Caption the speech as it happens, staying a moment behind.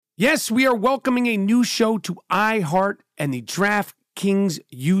Yes, we are welcoming a new show to iHeart and the DraftKings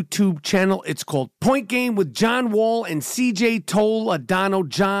YouTube channel. It's called Point Game with John Wall and CJ Toledano.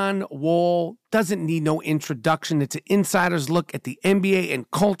 John Wall doesn't need no introduction. It's an insider's look at the NBA and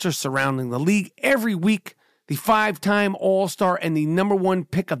culture surrounding the league. Every week, the five-time All-Star and the number one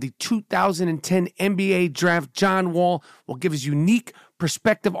pick of the 2010 NBA Draft, John Wall, will give his unique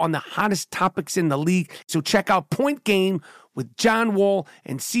perspective on the hottest topics in the league. So check out Point Game with John Wall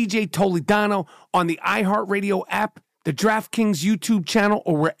and CJ Toledano on the iHeartRadio app, the DraftKings YouTube channel,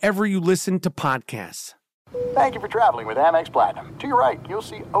 or wherever you listen to podcasts. Thank you for traveling with Amex Platinum. To your right, you'll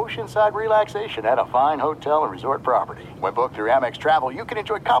see oceanside relaxation at a fine hotel and resort property. When booked through Amex Travel, you can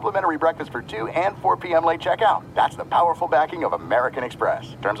enjoy complimentary breakfast for 2 and 4 p.m. late checkout. That's the powerful backing of American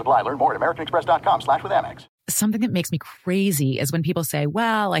Express. Terms apply. Learn more at americanexpress.com/withAmex. Something that makes me crazy is when people say,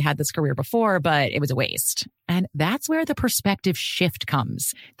 well, I had this career before, but it was a waste. And that's where the perspective shift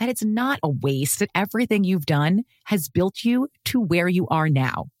comes, that it's not a waste, that everything you've done has built you to where you are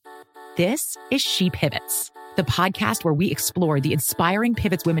now. This is She Pivots, the podcast where we explore the inspiring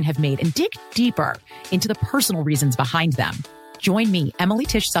pivots women have made and dig deeper into the personal reasons behind them. Join me, Emily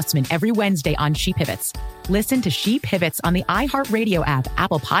Tish Sussman, every Wednesday on She Pivots. Listen to She Pivots on the iHeartRadio app,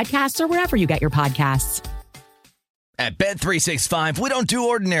 Apple Podcasts, or wherever you get your podcasts. At Bet365, we don't do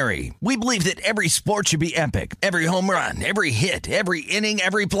ordinary. We believe that every sport should be epic. Every home run, every hit, every inning,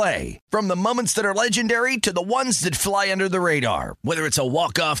 every play. From the moments that are legendary to the ones that fly under the radar. Whether it's a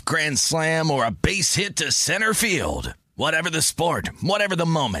walk-off grand slam or a base hit to center field. Whatever the sport, whatever the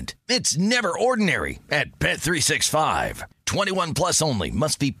moment. It's never ordinary at Bet365. 21 plus only.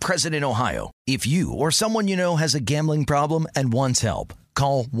 Must be present in Ohio. If you or someone you know has a gambling problem and wants help,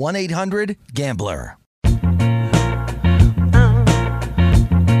 call 1-800-GAMBLER.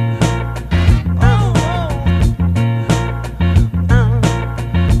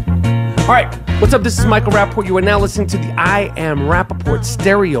 All right, what's up? This is Michael Rappaport. You are now listening to the I Am Rappaport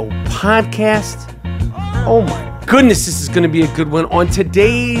Stereo Podcast. Oh my goodness, this is going to be a good one. On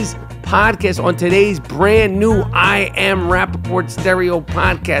today's podcast, on today's brand new I Am Rappaport Stereo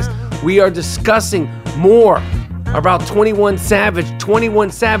Podcast, we are discussing more about 21 Savage.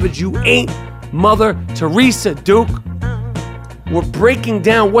 21 Savage, you ain't Mother Teresa, Duke. We're breaking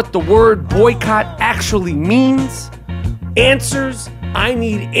down what the word boycott actually means. Answers. I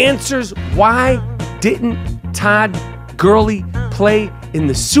need answers. Why didn't Todd Gurley play in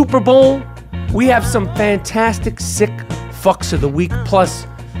the Super Bowl? We have some fantastic sick fucks of the week, plus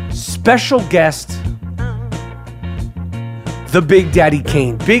special guest, the Big Daddy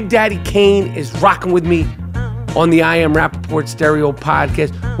Kane. Big Daddy Kane is rocking with me on the I Am Rappaport Stereo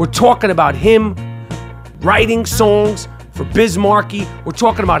Podcast. We're talking about him writing songs for Biz Markie. We're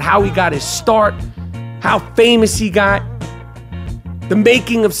talking about how he got his start, how famous he got, the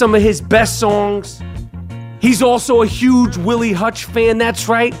making of some of his best songs. He's also a huge Willie Hutch fan. That's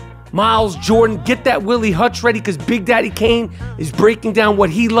right. Miles Jordan, get that Willie Hutch ready because Big Daddy Kane is breaking down what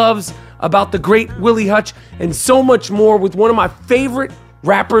he loves about the great Willie Hutch and so much more with one of my favorite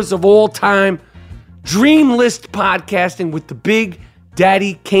rappers of all time, Dream List Podcasting with the Big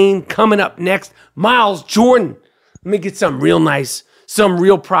Daddy Kane coming up next. Miles Jordan. Let me get something real nice, something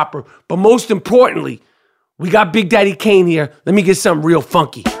real proper. But most importantly, we got Big Daddy Kane here. Let me get something real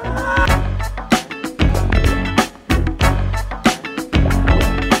funky.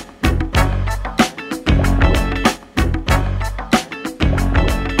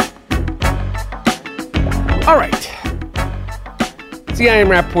 All right. It's the I Am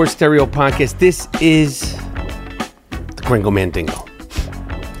Rappaport Stereo Podcast. This is the Gringo Mandingo,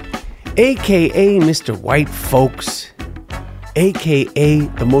 a.k.a. Mr. White Folks, a.k.a.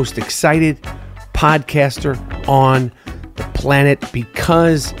 the most excited podcaster on the planet,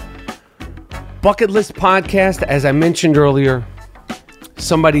 because Bucket List Podcast, as I mentioned earlier,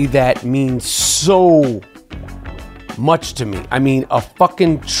 somebody that means so much to me. I mean, a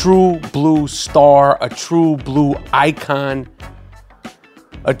fucking true blue star, a true blue icon,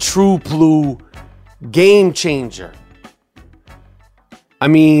 a true blue game changer. I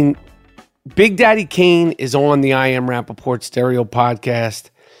mean, Big Daddy Kane is on the I Am Rappaport Stereo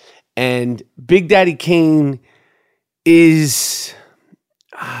Podcast. And Big Daddy Kane is,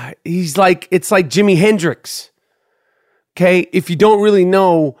 it's like Jimi Hendrix. Okay? If you don't really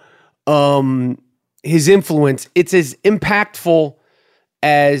know his influence, it's as impactful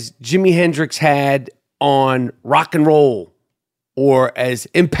as Jimi Hendrix had on rock and roll, or as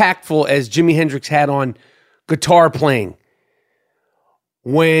impactful as Jimi Hendrix had on guitar playing.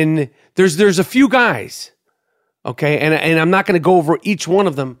 When there's a few guys, okay, and I'm not going to go over each one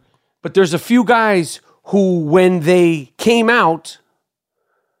of them, but there's a few guys who, when they came out,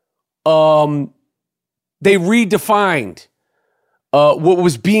 they redefined what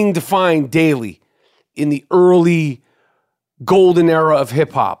was being defined daily in the early golden era of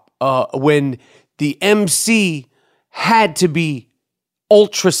hip-hop, when the MC had to be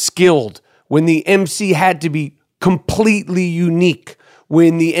ultra skilled, when the MC had to be completely unique,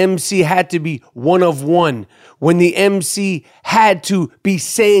 when the MC had to be one of one, when the MC had to be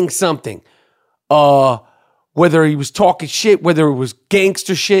saying something, whether he was talking shit, whether it was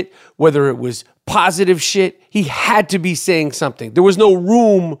gangster shit, whether it was positive shit, he had to be saying something. There was no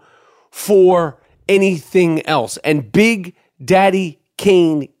room for anything else. And Big Daddy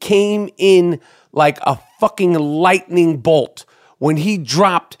Kane came in like a fucking lightning bolt when he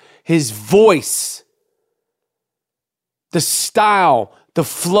dropped his voice. The style, the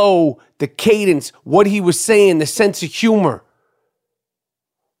flow, the cadence, what he was saying, the sense of humor,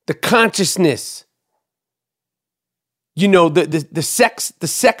 the consciousness, you know, the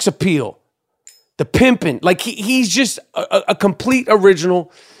sex appeal, the pimping. Like he's just a complete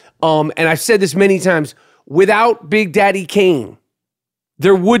original. And I've said this many times, without Big Daddy Kane,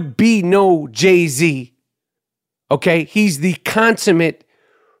 there would be no Jay-Z. Okay? He's the consummate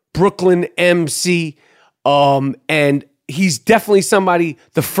Brooklyn MC. And he's definitely somebody,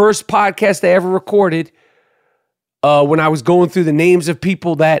 the first podcast I ever recorded, when I was going through the names of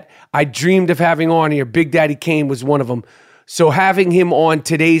people that I dreamed of having on here, Big Daddy Kane was one of them. So having him on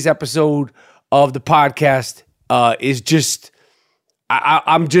today's episode of the podcast is just,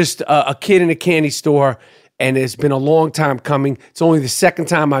 I'm just a kid in a candy store, and it's been a long time coming. It's only the second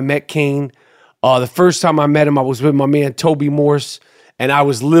time I met Kane. The first time I met him, I was with my man Toby Morse, and I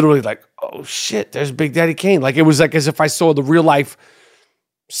was literally like, oh shit, there's Big Daddy Kane. Like it was like as if I saw the real life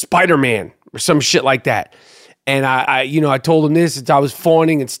Spider-Man or some shit like that. And I told him this, I was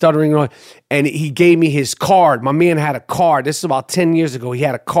fawning and stuttering on, and he gave me his card. My man had a card. This is about 10 years ago. He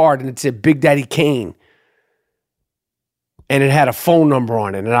had a card and it said Big Daddy Kane. And it had a phone number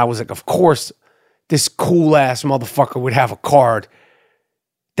on it. And I was like, of course, this cool ass motherfucker would have a card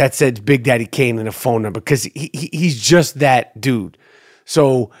that said Big Daddy Kane and a phone number, because he's just that dude.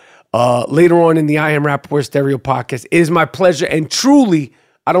 So later on in the I Am Rapaport Stereo podcast, it is my pleasure, and truly,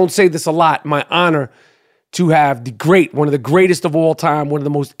 I don't say this a lot, my honor to have one of the greatest of all time, one of the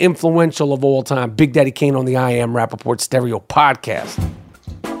most influential of all time, Big Daddy Kane on the I Am Rapaport Stereo podcast.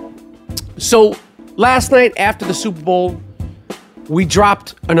 So last night after the Super Bowl, we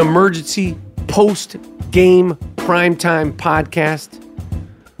dropped an emergency post-game primetime podcast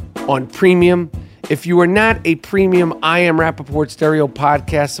on Premium. If you are not a Premium I Am Rapaport Stereo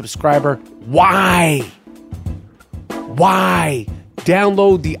podcast subscriber, why?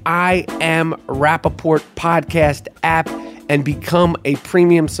 Download the I Am Rapaport podcast app and become a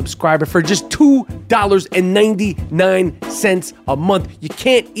premium subscriber for just $2.99 a month. You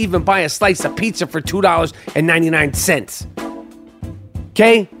can't even buy a slice of pizza for $2.99.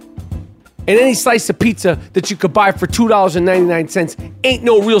 Okay? And any slice of pizza that you could buy for $2.99 ain't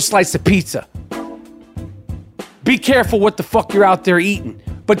no real slice of pizza. Be careful what the fuck you're out there eating.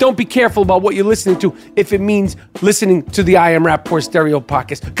 But don't be careful about what you're listening to if it means listening to the I Am Rapaport Stereo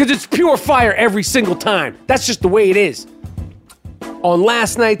podcast, because it's pure fire every single time. That's just the way it is. On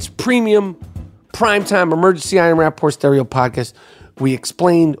last night's Premium Primetime Emergency I Am Rapaport Stereo podcast, we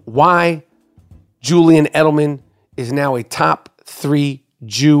explained why Julian Edelman is now a top 3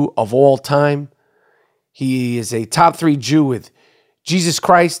 Jew of all time. He is a top 3 Jew with Jesus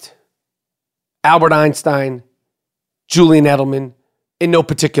Christ, Albert Einstein, Julian Edelman, in no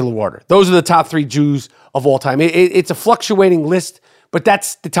particular order. Those are the top 3 Jews of all time. It's a fluctuating list, but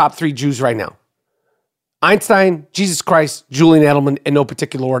that's the top 3 Jews right now. Einstein, Jesus Christ, Julian Edelman, in no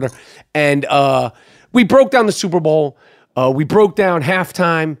particular order. And we broke down the Super Bowl. We broke down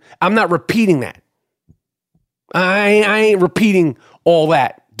halftime. I'm not repeating that. I ain't repeating all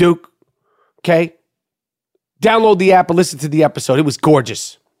that, Duke. Okay? Download the app and listen to the episode. It was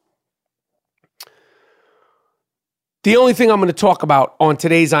gorgeous. The only thing I'm going to talk about on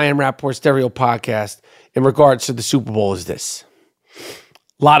today's I Am Rapaport Stereo podcast in regards to the Super Bowl is this.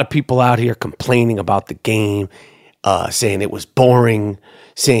 A lot of people out here complaining about the game, saying it was boring,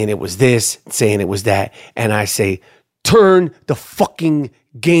 saying it was this, saying it was that. And I say, turn the fucking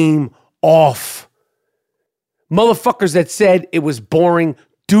game off. Motherfuckers that said it was boring,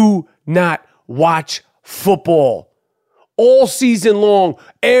 do not watch football. All season long,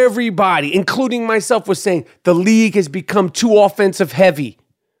 everybody, including myself, was saying the league has become too offensive heavy.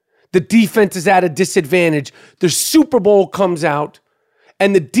 The defense is at a disadvantage. The Super Bowl comes out,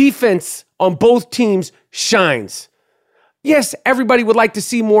 and the defense on both teams shines. Yes, everybody would like to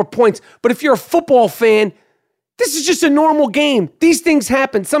see more points, but if you're a football fan, This is just a normal game. These things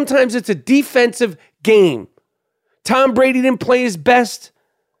happen. Sometimes it's a defensive game. Tom Brady didn't play his best.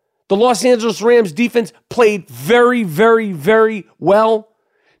 The Los Angeles Rams defense played very, very, very well.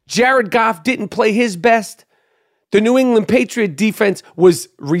 Jared Goff didn't play his best. The New England Patriot defense was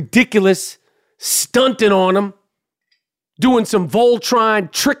ridiculous, stunting on them, doing some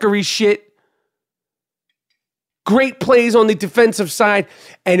Voltron trickery shit. Great plays on the defensive side.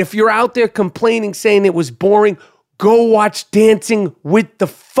 And if you're out there complaining, saying it was boring, go watch Dancing with the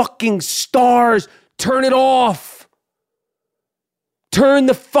fucking Stars. Turn it off. Turn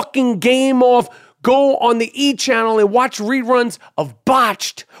the fucking game off. Go on the E! channel and watch reruns of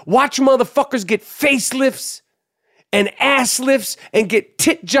Botched. Watch motherfuckers get facelifts and ass lifts and get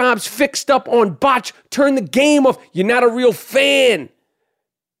tit jobs fixed up on Botch. Turn the game off. You're not a real fan.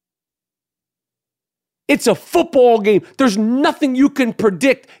 It's a football game. There's nothing you can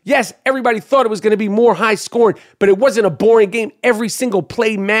predict. Yes, everybody thought it was going to be more high scoring, but it wasn't a boring game. Every single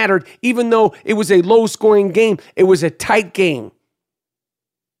play mattered. Even though it was a low scoring game, it was a tight game.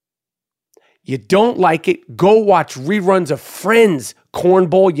 You don't like it, go watch reruns of Friends,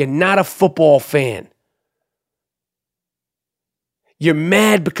 cornball. You're not a football fan. You're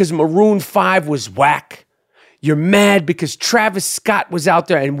mad because Maroon 5 was whack. You're mad because Travis Scott was out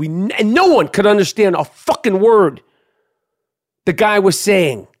there and no one could understand a fucking word the guy was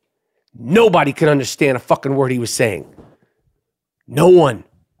saying. Nobody could understand a fucking word he was saying. No one.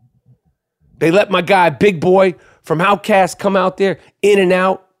 They let my guy, Big Boy from Outkast, come out there, in and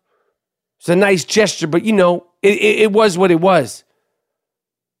out. It's a nice gesture, but you know, it was what it was.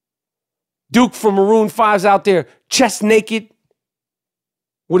 Duke from Maroon 5's out there, chest naked,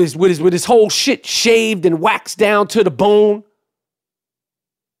 with his whole shit shaved and waxed down to the bone.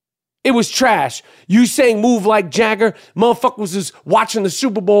 It was trash. You saying Move Like Jagger, motherfuckers was just watching the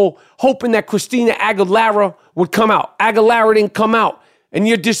Super Bowl, hoping that Christina Aguilera would come out. Aguilera didn't come out, and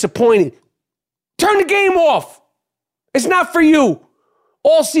you're disappointed. Turn the game off. It's not for you.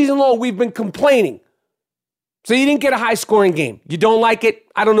 All season long, we've been complaining. So you didn't get a high-scoring game. You don't like it?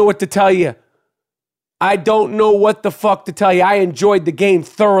 I don't know what to tell you. I don't know what the fuck to tell you. I enjoyed the game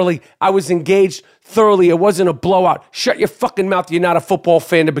thoroughly. I was engaged thoroughly. It wasn't a blowout. Shut your fucking mouth. You're not a football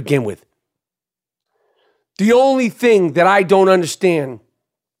fan to begin with. The only thing that I don't understand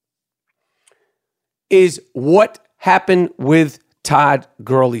is what happened with Todd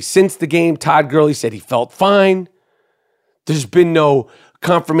Gurley. Since the game, Todd Gurley said he felt fine. There's been no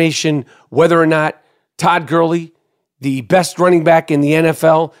confirmation whether or not Todd Gurley, the best running back in the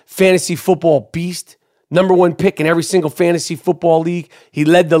NFL, fantasy football beast, number one pick in every single fantasy football league. He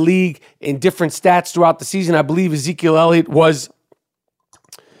led the league in different stats throughout the season. I believe Ezekiel Elliott was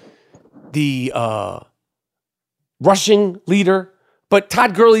the rushing leader. But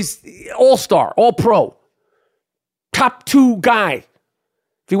Todd Gurley's all-star, all-pro, top 2 guy.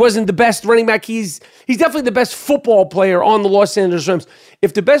 If he wasn't the best running back, he's definitely the best football player on the Los Angeles Rams.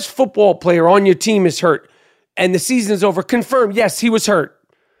 If the best football player on your team is hurt and the season is over, confirm, yes, he was hurt.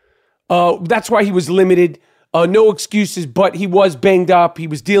 That's why he was limited. No excuses, but he was banged up. He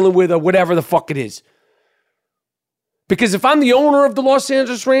was dealing with whatever the fuck it is. Because if I'm the owner of the Los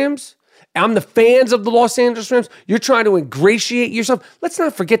Angeles Rams, I'm the fans of the Los Angeles Rams, you're trying to ingratiate yourself. Let's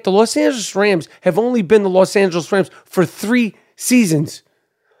not forget the Los Angeles Rams have only been the Los Angeles Rams for 3 seasons.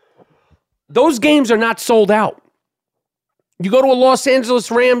 Those games are not sold out. You go to a Los Angeles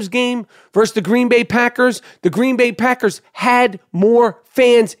Rams game versus the Green Bay Packers. The Green Bay Packers had more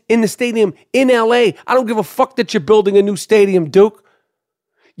fans in the stadium in LA. I don't give a fuck that you're building a new stadium, Duke.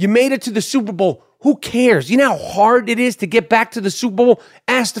 You made it to the Super Bowl. Who cares? You know how hard it is to get back to the Super Bowl?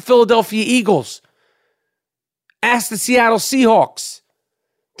 Ask the Philadelphia Eagles. Ask the Seattle Seahawks.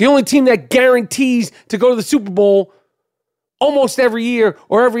 The only team that guarantees to go to the Super Bowl almost every year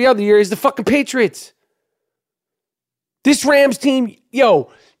or every other year is the fucking Patriots. This Rams team, you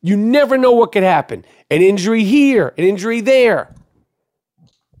never know what could happen. An injury here, an injury there.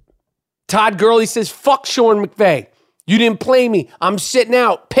 Todd Gurley says, fuck Sean McVay. You didn't play me. I'm sitting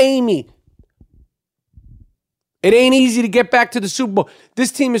out. Pay me. It ain't easy to get back to the Super Bowl.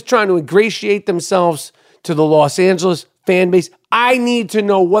 This team is trying to ingratiate themselves to the Los Angeles fan base. I need to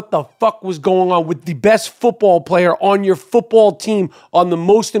know what the fuck was going on with the best football player on your football team on the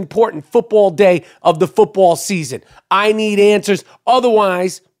most important football day of the football season. I need answers.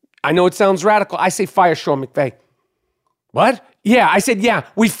 Otherwise, I know it sounds radical. I say fire Sean McVay. What? Yeah, I said,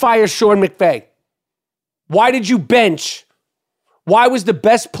 we fire Sean McVay. Why did you bench? Why was the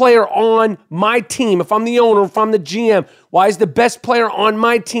best player on my team, if I'm the owner, if I'm the GM, why is the best player on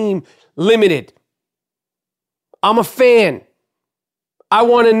my team limited? I'm a fan. I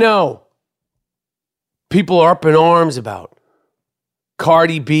want to know. people are up in arms about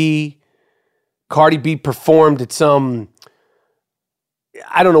Cardi B. Cardi B performed at some,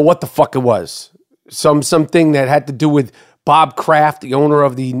 I don't know what the fuck it was. Something that had to do with Bob Kraft, the owner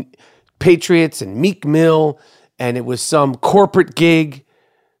of the Patriots, and Meek Mill. And it was some corporate gig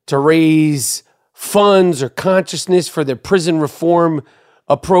to raise funds or consciousness for their prison reform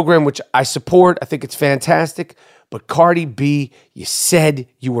program, which I support. I think it's fantastic. But Cardi B, you said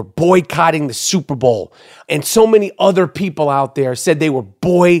you were boycotting the Super Bowl. And so many other people out there said they were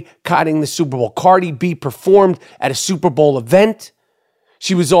boycotting the Super Bowl. Cardi B performed at a Super Bowl event.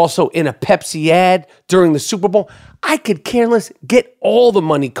 She was also in a Pepsi ad during the Super Bowl. I could care less. Get all the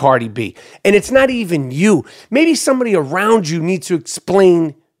money, Cardi B. And it's not even you. Maybe somebody around you needs to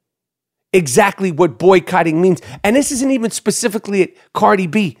explain exactly what boycotting means. And this isn't even specifically at Cardi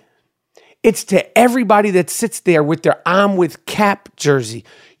B. It's to everybody that sits there with their I'm with Cap jersey.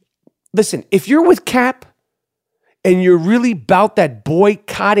 Listen, if you're with Cap and you're really about that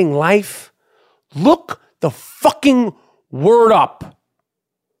boycotting life, look the fucking word up.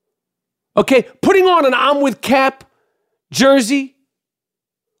 Okay? Putting on an I'm with Cap jersey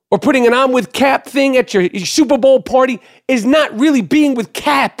or putting an I'm with Cap thing at your Super Bowl party is not really being with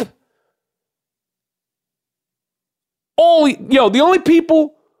Cap. The only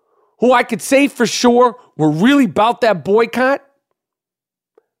people who I could say for sure were really about that boycott,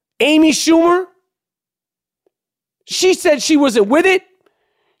 Amy Schumer, she said she wasn't with it.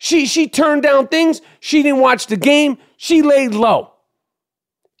 She turned down things. She didn't watch the game. She laid low.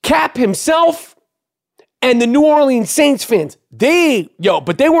 Cap himself and the New Orleans Saints fans,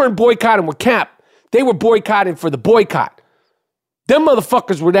 but they weren't boycotting with Cap. They were boycotting for the boycott. Them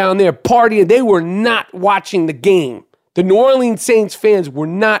motherfuckers were down there partying. They were not watching the game. The New Orleans Saints fans were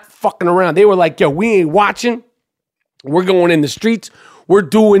not fucking around. They were like, we ain't watching. We're going in the streets. We're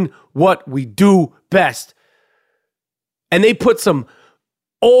doing what we do best. And they put some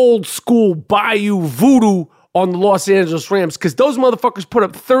old school Bayou voodoo on the Los Angeles Rams because those motherfuckers put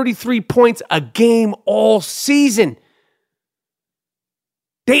up 33 points a game all season.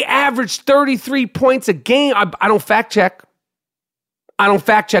 They averaged 33 points a game. I don't fact check.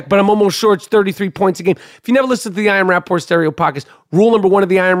 But I'm almost sure it's 33 points a game. If you never listened to the I Am Rapport Stereo podcast, rule number 1 of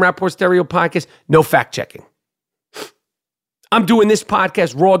the I Am Rapport Stereo podcast, no fact checking. I'm doing this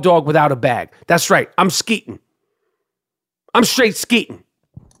podcast raw dog without a bag. That's right. I'm skeeting. I'm straight skeeting.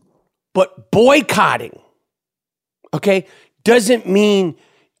 But boycotting, okay, doesn't mean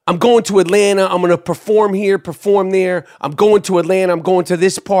I'm going to Atlanta, I'm going to perform here, perform there. I'm going to Atlanta, I'm going to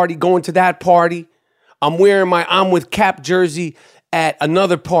this party, going to that party. I'm wearing my I'm with Cap jersey at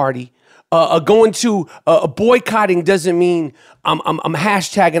another party. Going to boycotting doesn't mean I'm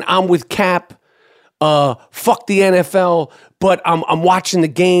hashtagging I'm with Cap. Fuck the NFL, but I'm watching the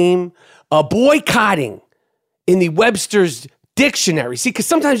game. Boycotting in the Webster's dictionary. See, because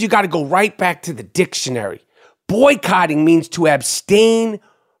sometimes you got to go right back to the dictionary. Boycotting means to abstain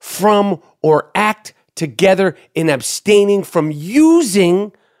from or act together in abstaining from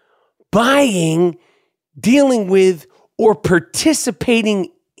using, buying, dealing with, or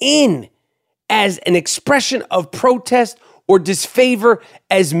participating in as an expression of protest or disfavor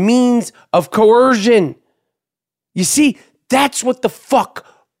as means of coercion. You see, that's what the fuck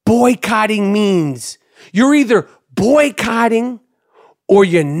boycotting means. You're either boycotting or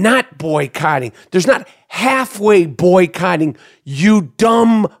you're not boycotting. There's not halfway boycotting, you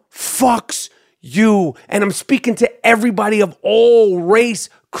dumb fucks, you. And I'm speaking to everybody of all race,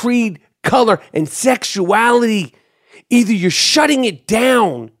 creed, color, and sexuality. Either you're shutting it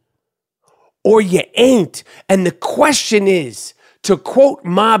down or you ain't. And the question is, to quote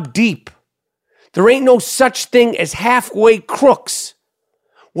Mobb Deep, there ain't no such thing as halfway crooks.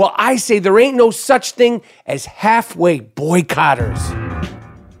 Well, I say there ain't no such thing as halfway boycotters.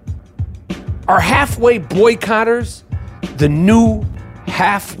 Are halfway boycotters the new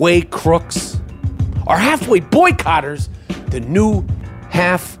halfway crooks? Are halfway boycotters the new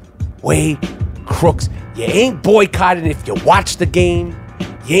halfway crooks? You ain't boycotting if you watch the game.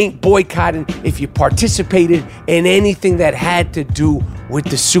 You ain't boycotting if you participated in anything that had to do with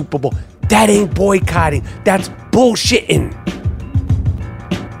the Super Bowl. That ain't boycotting. That's bullshitting.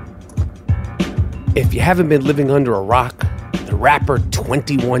 If you haven't been living under a rock, the rapper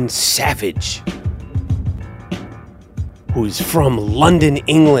 21 Savage, who's from London,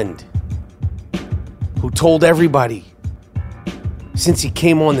 England, who told everybody since he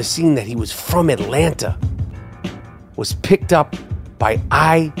came on the scene that he was from Atlanta, was picked up by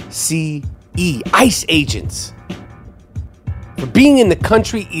ICE agents for being in the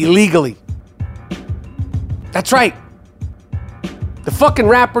country illegally. That's right. The fucking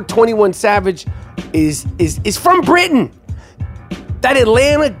rapper 21 Savage is from Britain. That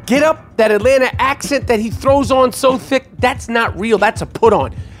Atlanta get up, that Atlanta accent that he throws on so thick, that's not real. That's a put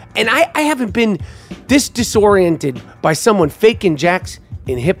on. And I haven't been this disoriented by someone faking jacks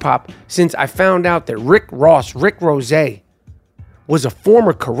in hip hop since I found out that Rick Ross was a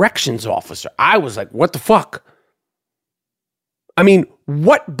former corrections officer. I was like, what the fuck? I mean,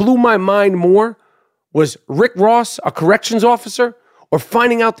 what blew my mind more was Rick Ross, a corrections officer, or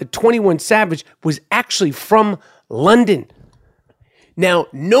finding out that 21 Savage was actually from London. Now,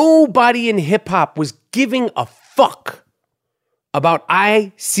 nobody in hip hop was giving a fuck about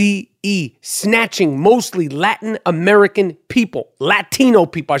ICE snatching mostly Latin American people, Latino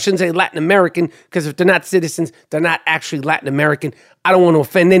people. I shouldn't say Latin American because if they're not citizens, they're not actually Latin American. I don't want to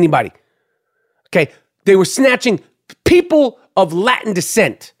offend anybody. Okay, they were snatching people of Latin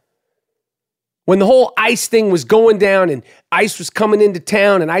descent. When the whole ICE thing was going down and ICE was coming into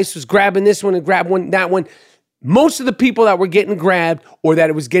town and ICE was grabbing this one and grabbing that one, most of the people that were getting grabbed or that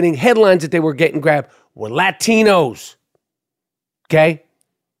it was getting headlines that they were getting grabbed were Latinos. Okay?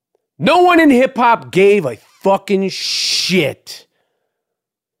 No one in hip-hop gave a fucking shit.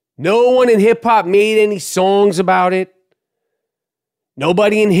 No one in hip-hop made any songs about it.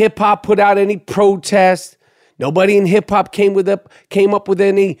 Nobody in hip-hop put out any protest. Nobody in hip-hop came up with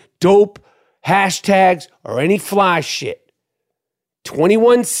any dope hashtags or any fly shit.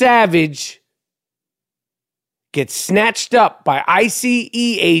 21 Savage gets snatched up by ICE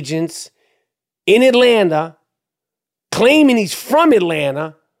agents in Atlanta, claiming he's from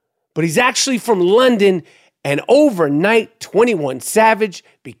Atlanta, but he's actually from London, and overnight, 21 Savage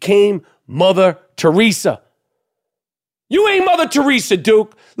became Mother Teresa. You ain't Mother Teresa,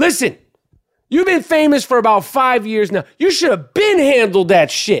 Duke. Listen, you've been famous for about 5 years now. You should have been handled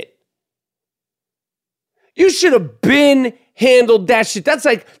that shit. You should have been handled that shit. That's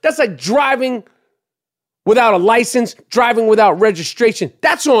like driving without a license, driving without registration.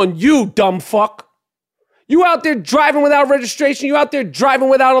 That's on you, dumb fuck. You out there driving without registration, you out there driving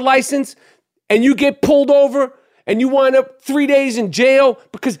without a license, and you get pulled over and you wind up 3 days in jail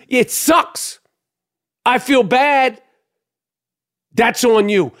because it sucks. I feel bad. That's on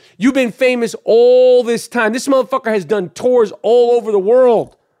you. You've been famous all this time. This motherfucker has done tours all over the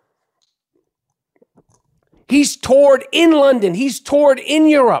world. He's toured in London. He's toured in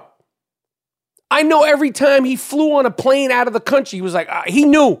Europe. I know every time he flew on a plane out of the country, he was like, he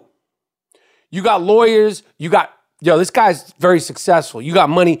knew. You got lawyers. This guy's very successful. You got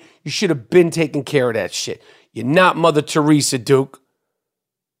money. You should have been taking care of that shit. You're not Mother Teresa, Duke.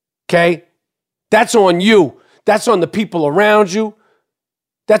 Okay? That's on you. That's on the people around you.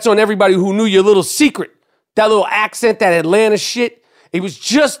 That's on everybody who knew your little secret. That little accent, that Atlanta shit. It was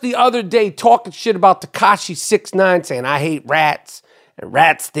just the other day talking shit about Tekashi 6ix9ine saying, I hate rats. And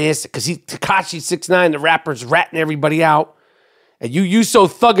rats this. Because Tekashi 6ix9ine, the rapper's ratting everybody out. And you so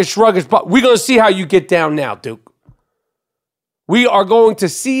thuggish, ruggish, but we're going to see how you get down now, Duke. We are going to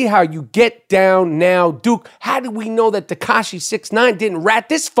see how you get down now, Duke. How did we know that Tekashi 6ix9ine didn't rat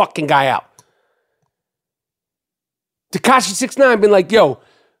this fucking guy out? Tekashi 6ix9ine been like, yo,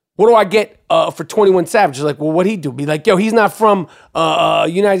 what do I get for 21 Savage? Like, well, what'd he do? Be like, yo, he's not from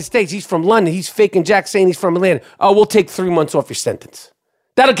United States. He's from London. He's faking Jack saying he's from Atlanta. Oh, we'll take 3 months off your sentence.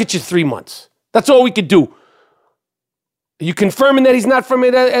 That'll get you 3 months. That's all we could do. Are you confirming that he's not from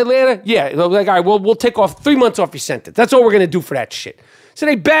Atlanta? Yeah. Like, all right, we'll take off 3 months off your sentence. That's all we're going to do for that shit. So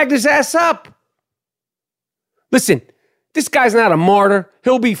they bagged his ass up. Listen, this guy's not a martyr.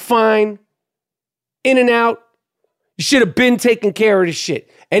 He'll be fine. In and out. You should have been taking care of this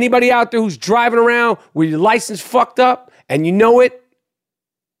shit. Anybody out there who's driving around with your license fucked up and you know it,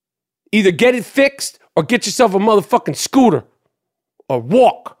 either get it fixed or get yourself a motherfucking scooter or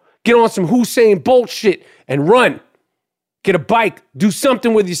walk. Get on some Usain Bolt shit and run. Get a bike. Do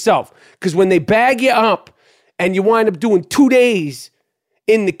something with yourself. Because when they bag you up and you wind up doing 2 days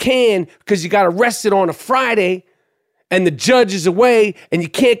in the can because you got arrested on a Friday and the judge is away and you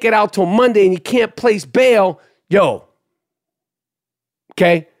can't get out till Monday and you can't place bail, yo,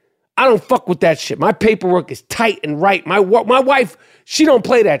 okay? I don't fuck with that shit. My paperwork is tight and right. My wife, she don't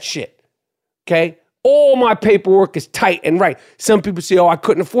play that shit, okay? All my paperwork is tight and right. Some people say, oh, I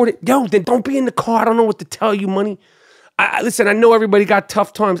couldn't afford it. Yo, then don't be in the car. I don't know what to tell you, money. Listen, I know everybody got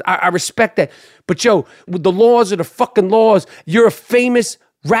tough times. I respect that. But yo, with the laws are the fucking laws. You're a famous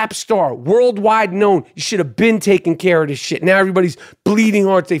rap star, worldwide known. You should have been taking care of this shit. Now everybody's bleeding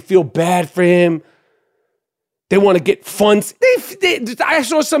hearts. They feel bad for him. They want to get funds. I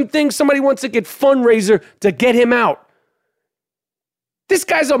saw some things. Somebody wants to get fundraiser to get him out. This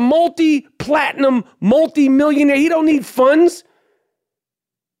guy's a multi-platinum, multi-millionaire. He don't need funds.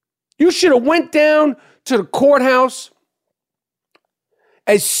 You should have went down to the courthouse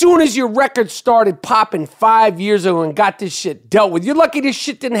as soon as your record started popping 5 years ago and got this shit dealt with. You're lucky this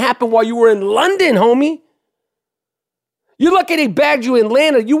shit didn't happen while you were in London, homie. You're lucky they bagged you in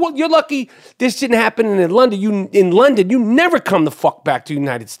Atlanta. You're lucky this didn't happen in London. You never come the fuck back to the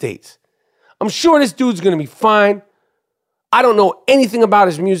United States. I'm sure this dude's going to be fine. I don't know anything about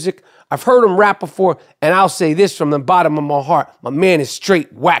his music. I've heard him rap before, and I'll say this from the bottom of my heart. My man is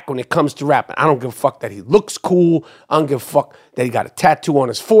straight whack when it comes to rapping. I don't give a fuck that he looks cool. I don't give a fuck that he got a tattoo on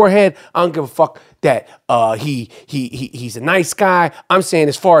his forehead. I don't give a fuck that he's a nice guy. I'm saying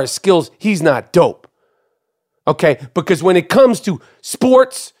as far as skills, he's not dope. Okay? Because when it comes to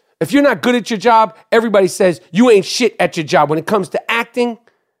sports, if you're not good at your job, everybody says you ain't shit at your job. When it comes to acting,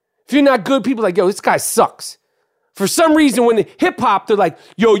 if you're not good, people are like, yo, this guy sucks. For some reason, when hip-hop, they're like,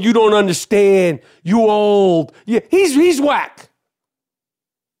 yo, you don't understand. You old. Yeah, he's whack.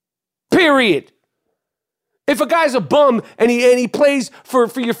 Period. If a guy's a bum and he plays for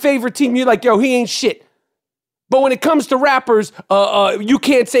your favorite team, you're like, yo, he ain't shit. But when it comes to rappers, you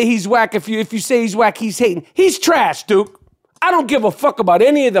can't say he's whack. If you say he's whack, he's hating. He's trash, Duke. I don't give a fuck about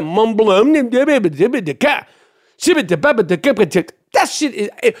any of the mumble. That shit is,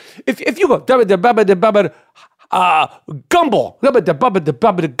 if you go,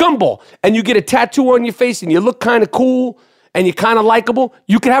 gumball, and you get a tattoo on your face and you look kind of cool and you're kind of likable,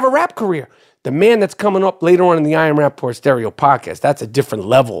 you could have a rap career. The man that's coming up later on in the I Am Rapaport Stereo podcast, that's a different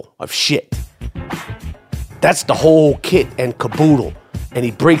level of shit. That's the whole kit and caboodle. And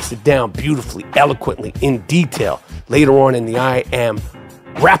he breaks it down beautifully, eloquently, in detail later on in the I Am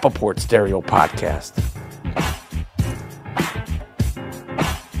Rapaport Stereo podcast.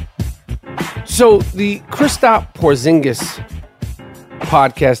 So the Kristaps Porzingis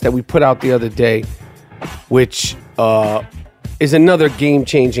podcast that we put out the other day, which is another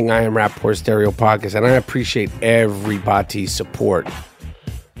game-changing I Am Rapaport Stereo podcast, and I appreciate everybody's support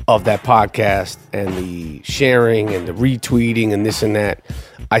of that podcast and the sharing and the retweeting and this and that.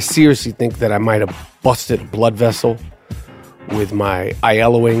 I seriously think that I might have busted a blood vessel with my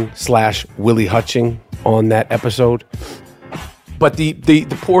Ieloing / Willie Hutching on that episode. But the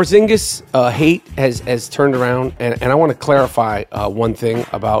Porzingis hate has turned around, and I want to clarify one thing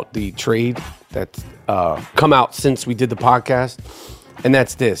about the trade that's come out since we did the podcast, and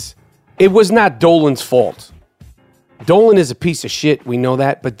that's this. It was not Dolan's fault. Dolan is a piece of shit, we know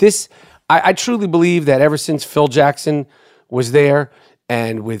that, but this, I truly believe that ever since Phil Jackson was there,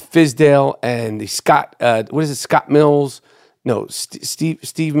 and with Fizdale and the Scott Mills? No,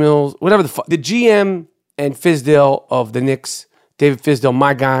 Steve Mills, whatever the fuck, the GM and Fizdale of the Knicks, David Fizdale,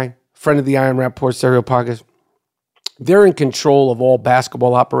 my guy, friend of the I Am Rapaport Stereo podcast. They're in control of all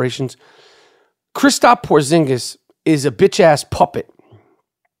basketball operations. Kristaps Porzingis is a bitch-ass puppet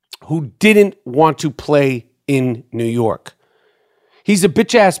who didn't want to play in New York. He's a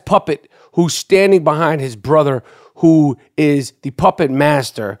bitch-ass puppet who's standing behind his brother, who is the puppet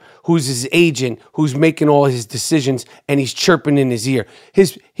master, who's his agent, who's making all his decisions, and he's chirping in his ear.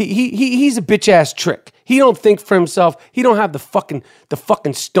 He's a bitch-ass trick. He don't think for himself. He don't have the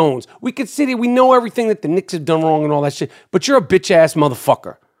fucking stones. We could sit here, we know everything that the Knicks have done wrong and all that shit, but you're a bitch-ass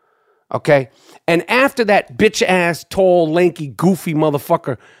motherfucker, okay? And after that bitch-ass, tall, lanky, goofy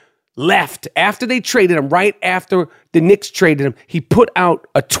motherfucker left, after they traded him, right after the Knicks traded him, he put out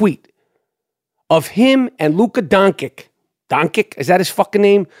a tweet of him and Luka Doncic. Doncic, is that his fucking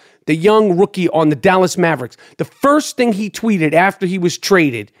name? The young rookie on the Dallas Mavericks. The first thing he tweeted after he was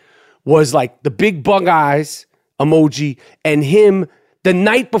traded was like the big bug eyes emoji and him the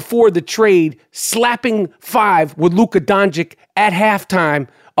night before the trade slapping five with Luka Doncic at halftime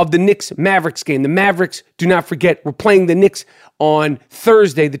of the Knicks-Mavericks game. The Mavericks, do not forget, were playing the Knicks on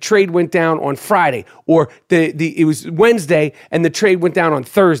Thursday. The trade went down on Friday. Or it was Wednesday, and the trade went down on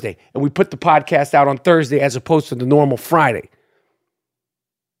Thursday. And we put the podcast out on Thursday as opposed to the normal Friday.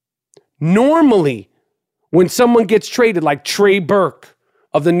 Normally, when someone gets traded, like Trey Burke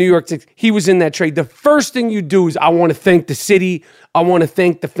of the New York Knicks, he was in that trade. The first thing you do is, I want to thank the city, I want to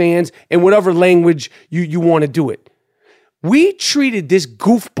thank the fans, in whatever language you want to do it. We treated this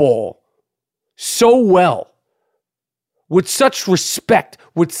goofball so well, with such respect,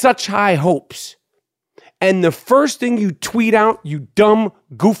 with such high hopes. And the first thing you tweet out, you dumb,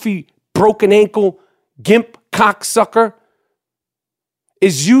 goofy, broken ankle, gimp cocksucker,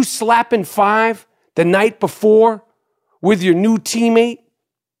 is you slapping five the night before with your new teammate.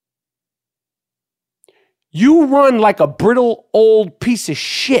 You run like a brittle old piece of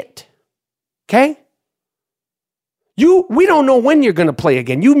shit, okay? We don't know when you're going to play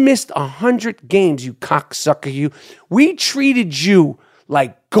again. You missed 100 games, you cocksucker, you. We treated you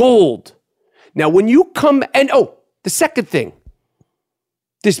like gold. Now, when you come, and the second thing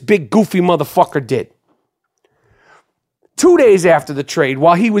this big goofy motherfucker did. 2 days after the trade,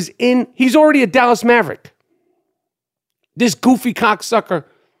 while he's already a Dallas Maverick. This goofy cocksucker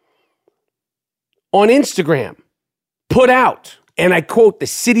on Instagram put out, and I quote, "The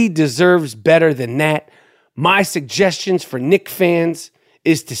city deserves better than that. My suggestions for Knick fans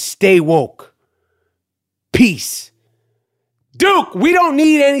is to stay woke. Peace." Duke, we don't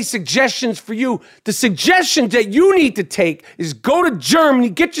need any suggestions for you. The suggestion that you need to take is go to Germany,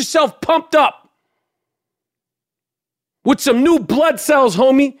 get yourself pumped up with some new blood cells,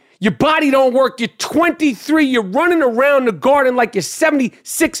 homie. Your body don't work. You're 23. You're running around the garden like you're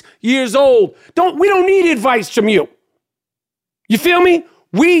 76 years old. We don't need advice from you. You feel me?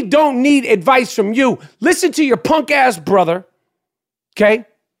 We don't need advice from you. Listen to your punk ass brother. Okay?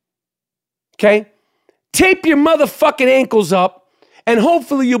 Okay? Tape your motherfucking ankles up, and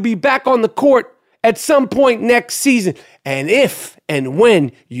hopefully you'll be back on the court at some point next season. And if and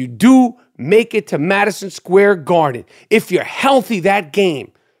when you do make it to Madison Square Garden, if you're healthy that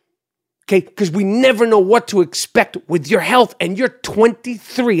game, okay, because we never know what to expect with your health, and you're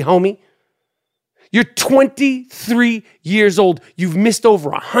 23, homie. You're 23 years old. You've missed over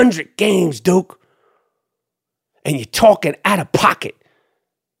 100 games, Duke. And you're talking out of pocket.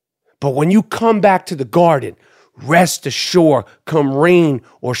 But when you come back to the Garden, rest assured, come rain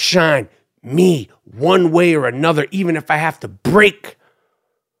or shine, me, one way or another, even if I have to break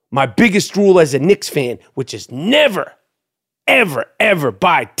my biggest rule as a Knicks fan, which is never, ever, ever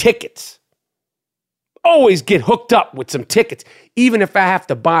buy tickets. Always get hooked up with some tickets, even if I have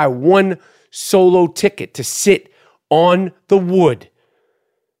to buy one solo ticket to sit on the wood.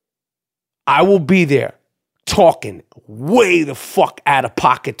 I will be there talking way the fuck out of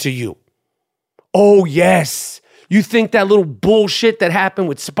pocket to you. Oh, yes. You think that little bullshit that happened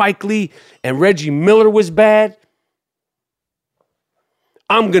with Spike Lee and Reggie Miller was bad?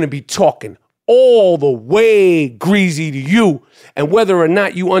 I'm going to be talking all the way greasy to you. And whether or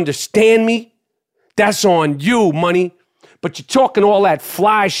not you understand me, that's on you, money. But you're talking all that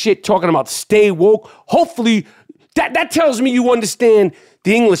fly shit, talking about stay woke. Hopefully, that tells me you understand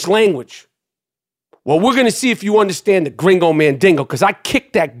the English language. Well, we're going to see if you understand the Gringo Mandingo, because I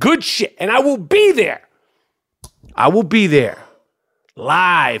kick that good shit, and I will be there. I will be there,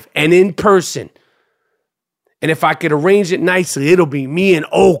 live and in person. And if I could arrange it nicely, it'll be me and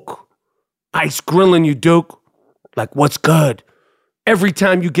Oak, ice grilling you, Duke. Like, what's good? Every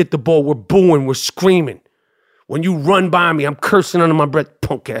time you get the ball, we're booing, we're screaming. When you run by me, I'm cursing under my breath.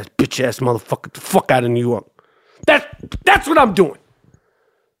 Punk ass, bitch ass motherfucker, get the fuck out of New York. That's what I'm doing.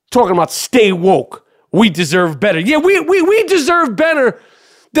 Talking about stay woke. We deserve better. Yeah, we deserve better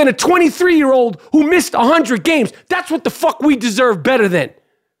than a 23-year-old who missed 100 games. That's what the fuck we deserve better than.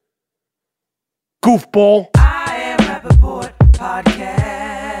 Goofball. I Am Rappaport Podcast.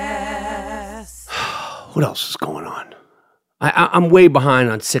 What else is going on? I'm way behind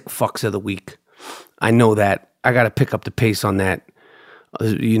on sick fucks of the week. I know that. I got to pick up the pace on that.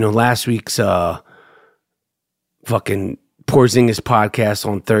 Last week's fucking Porzingis podcast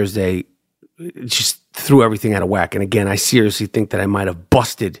on Thursday just threw everything out of whack. And again, I seriously think that I might have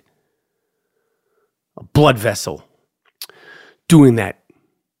busted a blood vessel doing that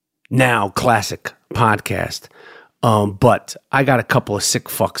now classic podcast. But I got a couple of sick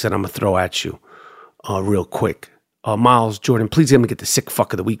fucks that I'm going to throw at you real quick. Miles Jordan, please let me get the sick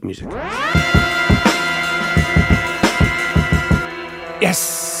fuck of the week music.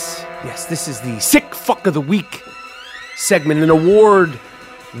 Yes, this is the sick fuck of the week segment, an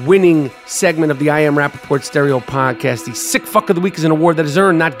award-winning segment of the I Am Rappaport Stereo podcast. The sick fuck of the week is an award that is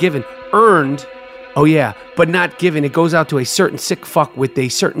earned, not given. Earned, oh yeah, but not given. It goes out to a certain sick fuck with a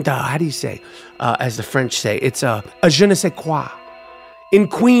certain, how do you say, as the French say, it's a je ne sais quoi. In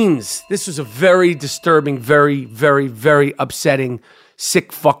Queens, this was a very disturbing, very, very, very upsetting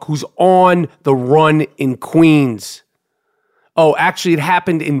sick fuck who's on the run in Queens. Oh, actually, it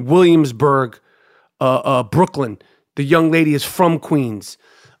happened in Williamsburg, Brooklyn. The young lady is from Queens.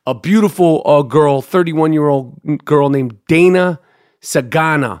 A beautiful girl, 31-year-old girl named Dana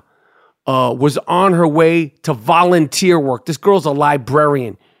Sagana, was on her way to volunteer work. This girl's a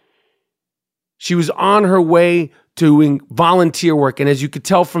librarian. She was on her way doing volunteer work, and as you could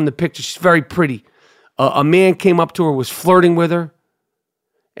tell from the picture, she's very pretty. A man came up to her, was flirting with her,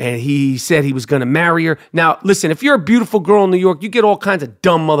 and he said he was going to marry her. Now, listen, if you're a beautiful girl in New York, you get all kinds of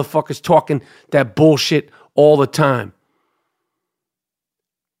dumb motherfuckers talking that bullshit all the time.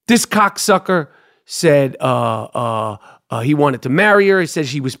 This cocksucker said he wanted to marry her. He said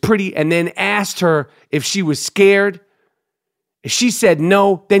she was pretty, and then asked her if she was scared. She said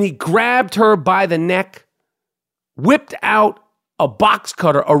no. Then he grabbed her by the neck, whipped out a box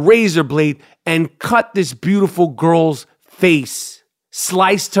cutter, a razor blade, and cut this beautiful girl's face,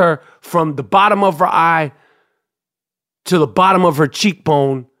 sliced her from the bottom of her eye to the bottom of her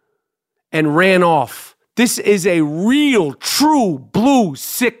cheekbone, and ran off. This is a real, true, blue,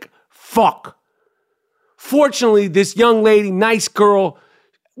 sick fuck. Fortunately, this young lady, nice girl,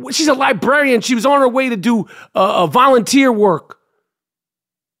 she's a librarian. She was on her way to do volunteer work.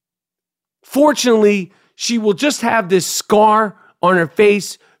 Fortunately, she will just have this scar on her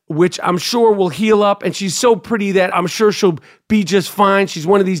face, which I'm sure will heal up. And she's so pretty that I'm sure she'll be just fine. She's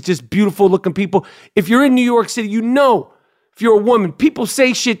one of these just beautiful looking people. If you're in New York City, you know, if you're a woman, people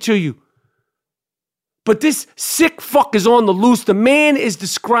say shit to you. But this sick fuck is on the loose. The man is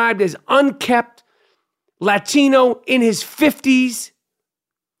described as unkempt, Latino, in his 50s.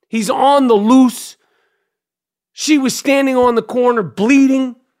 He's on the loose. She was standing on the corner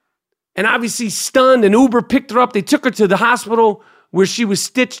bleeding and obviously stunned. An Uber picked her up. They took her to the hospital where she was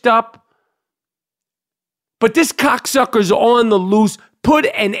stitched up. But this cocksucker's on the loose. Put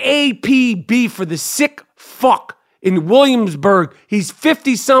an APB for the sick fuck in Williamsburg. He's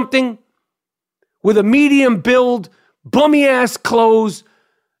 50-something with a medium build, bummy-ass clothes,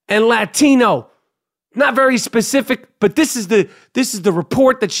 and Latino. Not very specific, but this is the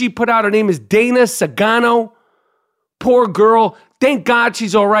report that she put out. Her name is Dana Sagano. Poor girl. Thank God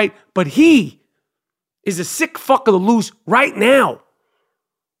she's all right. But he is a sick fuck of the loose right now.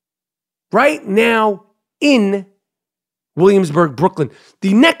 Right now in Williamsburg, Brooklyn.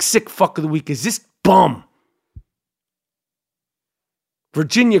 The next sick fuck of the week is this bum.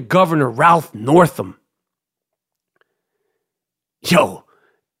 Virginia Governor Ralph Northam. Yo,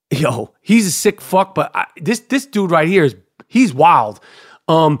 he's a sick fuck, but this dude right here he's wild.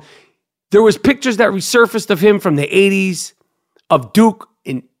 There was pictures that resurfaced of him from the 80s of Duke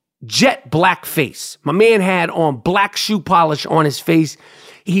in jet black face. My man had on black shoe polish on his face.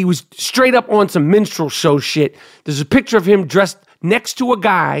 He was straight up on some minstrel show shit. There's a picture of him dressed next to a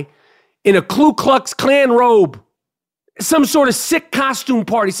guy in a Ku Klux Klan robe. Some sort of sick costume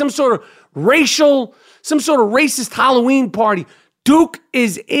party, some sort of racist Halloween party. Duke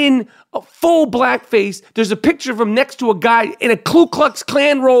is in a full blackface. There's a picture of him next to a guy in a Ku Klux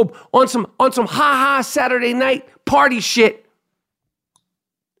Klan robe on some ha-ha Saturday night party shit.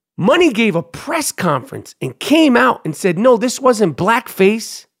 Money gave a press conference and came out and said, no, this wasn't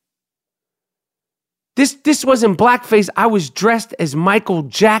blackface. This wasn't blackface. I was dressed as Michael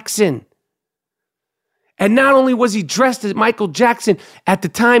Jackson. And not only was he dressed as Michael Jackson, at the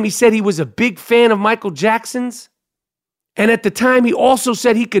time he said he was a big fan of Michael Jackson's. And at the time he also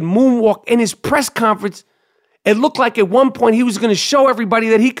said he could moonwalk. In his press conference, it looked like at one point he was going to show everybody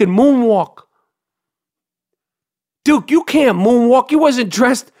that he could moonwalk. Duke, you can't moonwalk. You wasn't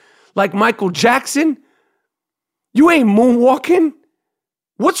dressed like Michael Jackson. You ain't moonwalking.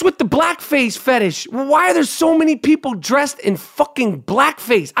 What's with the blackface fetish? Why are there so many people dressed in fucking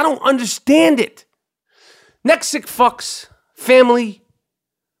blackface? I don't understand it. Next sick fuck's family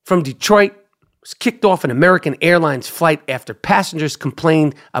from Detroit was kicked off an American Airlines flight after passengers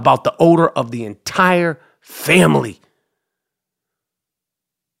complained about the odor of the entire family.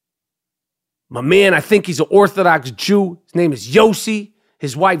 My man, I think he's an Orthodox Jew. His name is Yossi.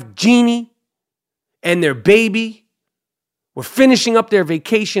 His wife, Jeannie, and their baby were finishing up their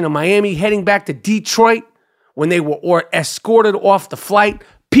vacation in Miami, heading back to Detroit when they were escorted off the flight.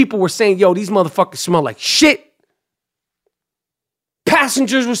 People were saying, yo, these motherfuckers smell like shit.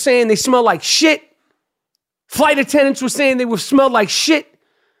 Passengers were saying they smell like shit. Flight attendants were saying they smelled like shit.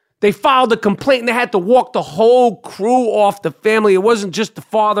 They filed a complaint and they had to walk the whole crew off the family. It wasn't just the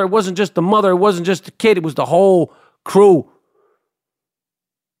father. It wasn't just the mother. It wasn't just the kid. It was the whole crew.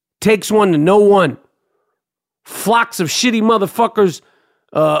 Takes one to know one. Flocks of shitty motherfuckers,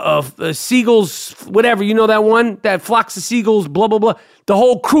 seagulls, whatever. You know that one? That flocks of seagulls, blah, blah, blah. The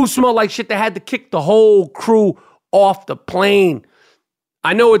whole crew smelled like shit. They had to kick the whole crew off the plane.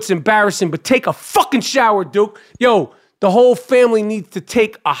 I know it's embarrassing, but take a fucking shower, Duke. Yo, the whole family needs to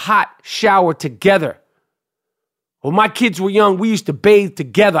take a hot shower together. When my kids were young, we used to bathe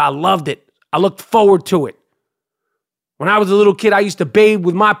together. I loved it. I looked forward to it. When I was a little kid, I used to bathe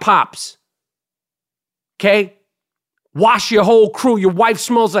with my pops. Okay? Wash your whole crew. Your wife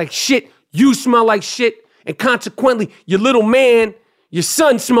smells like shit. You smell like shit. And consequently, your little man, your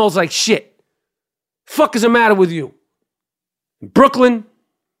son smells like shit. Fuck is the matter with you? In Brooklyn,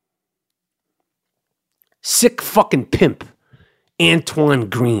 sick fucking pimp, Antoine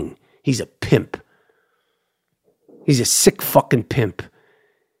Green. He's a pimp. He's a sick fucking pimp.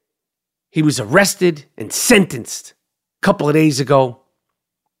 He was arrested and sentenced couple of days ago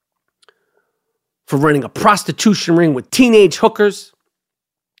for running a prostitution ring with teenage hookers.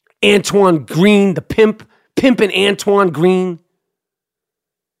 Antoine Green, the pimpin' Antoine Green,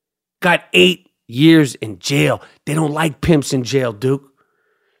 got 8 years in jail. They don't like pimps in jail, Duke.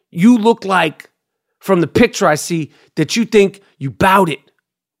 You look like, from the picture I see, that you think you bout it.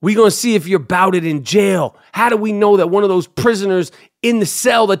 We're going to see if you're bout it in jail. How do we know that one of those prisoners in the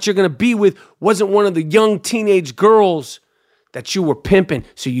cell that you're going to be with wasn't one of the young teenage girls that you were pimping?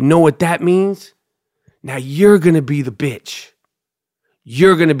 So you know what that means? Now you're going to be the bitch.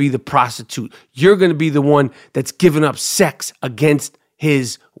 You're going to be the prostitute. You're going to be the one that's giving up sex against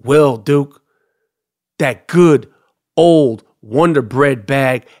his will, Duke. That good old Wonder Bread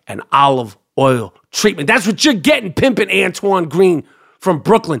bag and olive oil treatment. That's what you're getting, pimping Antoine Green from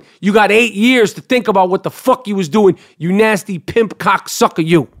Brooklyn. You got 8 years to think about what the fuck you was doing, you nasty pimp cocksucker,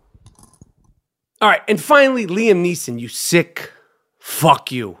 you. All right, and finally, Liam Neeson, you sick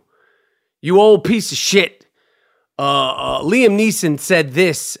fuck you. You old piece of shit. Liam Neeson said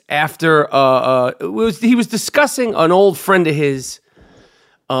this after he was discussing an old friend of his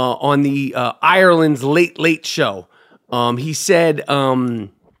on the Ireland's Late Late Show. He said,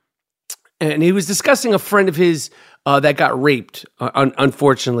 and he was discussing a friend of his that got raped.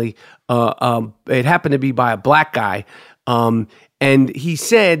 Unfortunately, it happened to be by a black guy. And he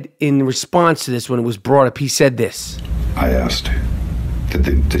said in response to this, when it was brought up, he said this. I asked,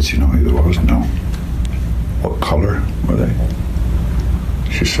 did you know who it was? No. What color were they?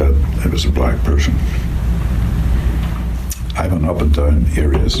 She said it was a black person. I went up and down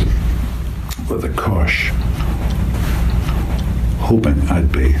areas with a cosh, hoping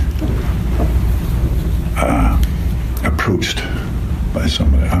I'd be approached by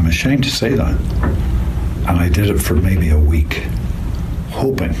somebody. I'm ashamed to say that. And I did it for maybe a week,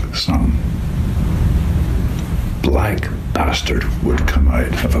 hoping some black bastard would come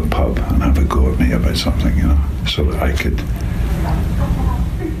out of a pub and have a go at me about something, so that I could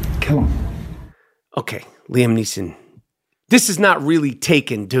kill him. Okay, Liam Neeson, this is not really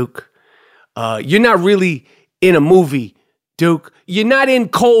Taken, Duke. You're not really in a movie, Duke. You're not in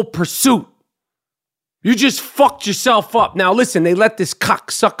Cold Pursuit. You just fucked yourself up. Now listen, they let this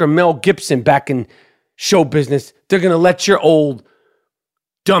cocksucker Mel Gibson back in show business. They're gonna let your old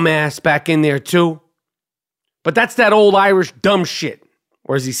dumbass back in there too. But that's that old Irish dumb shit.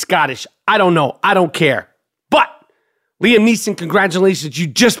 Or is he Scottish? I don't know. I don't care. But Liam Neeson, congratulations. You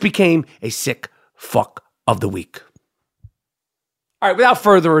just became a sick fuck of the week. All right, without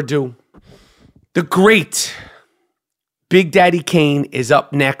further ado, the great Big Daddy Kane is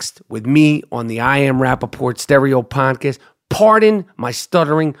up next with me on the I Am Rappaport Stereo Podcast. Pardon my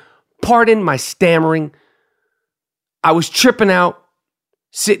stuttering. Pardon my stammering. I was tripping out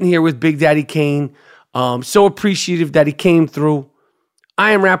sitting here with Big Daddy Kane. So appreciative that he came through.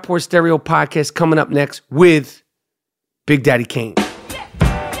 I Am Rappaport Stereo Podcast coming up next with Big Daddy Kane.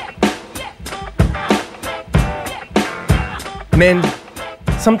 Men,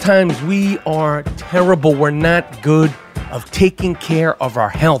 sometimes we are terrible. We're not good of taking care of our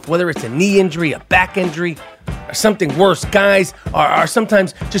health, whether it's a knee injury, a back injury, or something worse. Guys are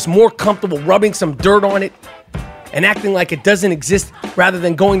sometimes just more comfortable rubbing some dirt on it and acting like it doesn't exist rather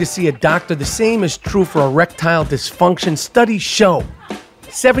than going to see a doctor. The same is true for erectile dysfunction. Studies show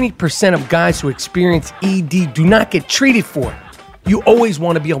 70% of guys who experience ED do not get treated for it. You always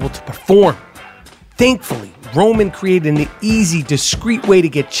want to be able to perform. Thankfully, Roman created an easy, discreet way to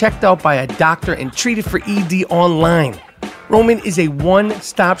get checked out by a doctor and treated for ED online. Roman is a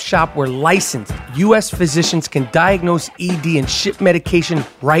one-stop shop where licensed U.S. physicians can diagnose ED and ship medication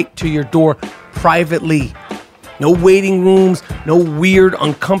right to your door privately. No waiting rooms, no weird,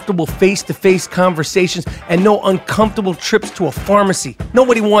 uncomfortable face-to-face conversations, and no uncomfortable trips to a pharmacy.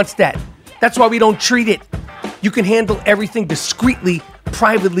 Nobody wants that. That's why we don't treat it. You can handle everything discreetly,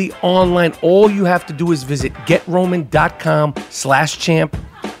 privately, online. All you have to do is visit GetRoman.com/champ,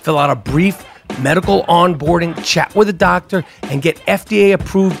 fill out a brief medical onboarding, chat with a doctor, and get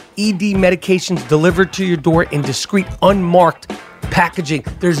FDA-approved ED medications delivered to your door in discreet, unmarked packaging.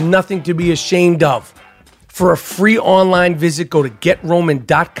 There's nothing to be ashamed of. For a free online visit, go to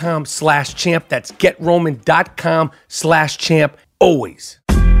GetRoman.com/champ. That's GetRoman.com/champ. Always.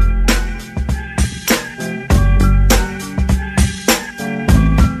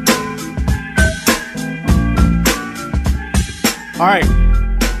 All right.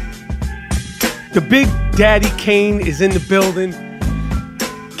 The Big Daddy Kane is in the building.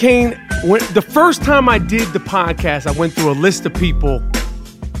 Kane, the first time I did the podcast, I went through a list of people,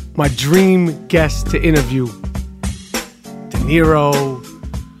 my dream guests to interview. De Niro,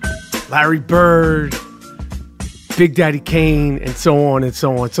 Larry Bird, Big Daddy Kane, and so on and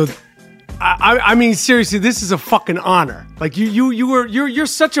so on. So, I mean, seriously, this is a fucking honor. Like you're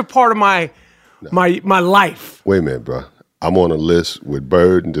such a part of my life. Wait a minute, bro. I'm on a list with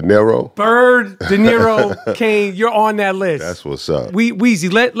Bird and De Niro. Bird, De Niro, Kane, you're on that list. That's what's up.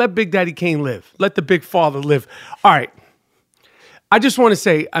 Weezy, let Big Daddy Kane live. Let the big father live. All right. I just want to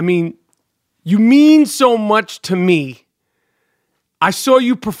say, I mean, you mean so much to me. I saw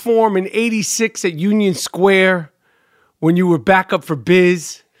you perform in '86 at Union Square when you were backup for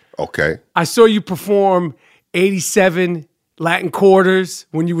Biz. Okay. I saw you perform '87 Latin Quarters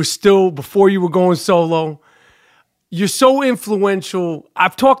when you were still, before you were going solo. You're so influential.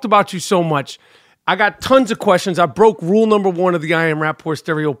 I've talked about you so much. I got tons of questions. I broke rule number 1 of the I Am Rapport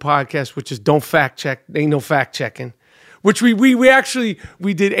Stereo podcast, which is don't fact check. Ain't no fact checking. Which we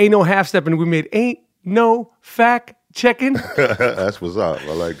did ain't no half stepping. We made ain't no fact checking. That's what's up.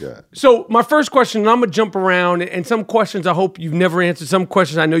 I like that. So my first question, and I'm gonna jump around, and some questions I hope you've never answered. Some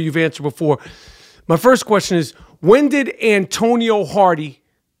questions I know you've answered before. My first question is, when did Antonio Hardy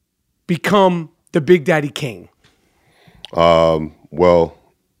become the Big Daddy Kane? Well,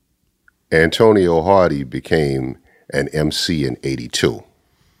 Antonio Hardy became an MC in '82.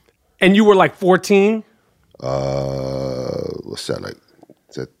 And you were like 14? What's that like?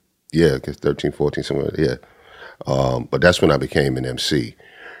 Yeah, 13, 14, somewhere. Yeah. But that's when I became an MC.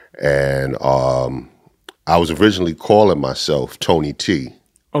 And I was originally calling myself Tony T.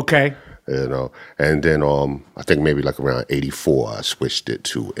 Okay. You know, and then I think maybe like around '84, I switched it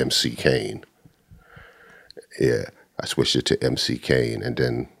to MC Kane. Yeah, I switched it to MC Kane, and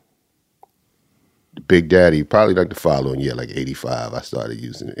then Big Daddy, probably like the following year, like '85, I started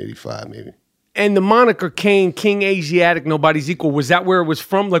using it, '85 maybe. And the moniker Kane, King Asiatic, Nobody's Equal, was that where it was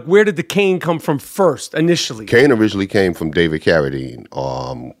from? Like, where did the Kane come from first, initially? Kane originally came from David Carradine,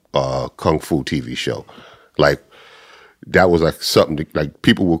 Kung Fu TV show. Like, that was like something, like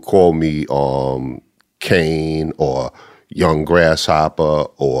people would call me Kane or Young Grasshopper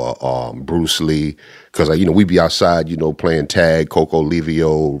or Bruce Lee, because we'd be outside, playing tag, Coco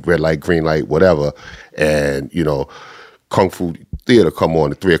Livio, red light, green light, whatever, and Kung Fu Theater come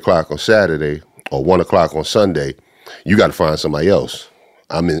on at 3:00 on Saturday or 1:00 on Sunday. You got to find somebody else.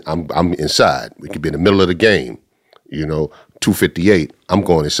 I'm inside. We could be in the middle of the game, 2:58. I'm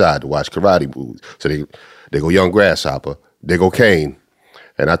going inside to watch karate movies. So they go Young Grasshopper, they go Kane,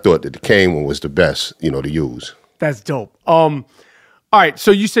 and I thought that the Kane one was the best, to use. That's dope. All right,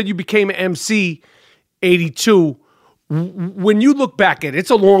 so you said you became an MC '82. When you look back at it, it's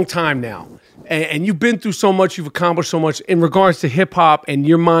a long time now, and you've been through so much, you've accomplished so much in regards to hip-hop and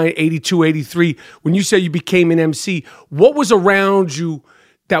your mind, '82, '83. When you say you became an MC, what was around you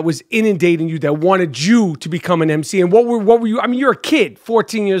that was inundating you, that wanted you to become an MC? And what were you, I mean, you're a kid,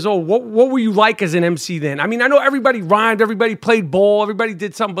 14 years old. What were you like as an MC then? I mean, I know everybody rhymed, everybody played ball, everybody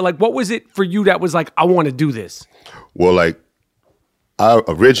did something, but like, what was it for you that was like, I want to do this? Well, like, I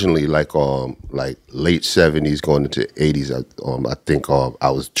originally, like late 70s, going into 80s, I think I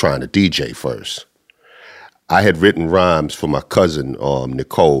was trying to DJ first. I had written rhymes for my cousin,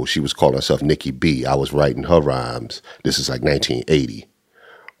 Nicole. She was calling herself Nikki B. I was writing her rhymes. This is like 1980.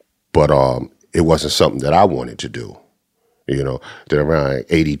 But it wasn't something that I wanted to do. Then around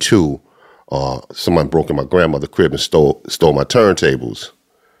 82, someone broke in my grandmother's crib and stole my turntables.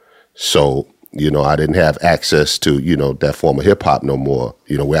 So, I didn't have access to, that form of hip hop no more,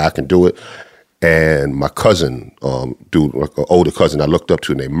 where I can do it. And my cousin, like an older cousin I looked up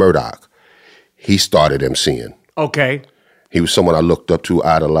to named Murdoch, he started MCing. Okay. He was someone I looked up to,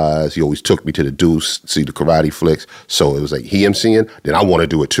 idolized. He always took me to the Deuce, see the karate flicks. So it was like, he MCing, then I want to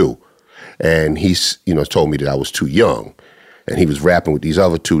do it too. And he's, told me that I was too young. And he was rapping with these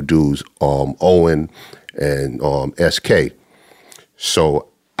other two dudes, Owen and SK. So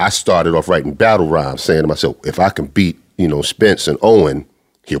I started off writing battle rhymes, saying to myself, if I can beat, Spence and Owen,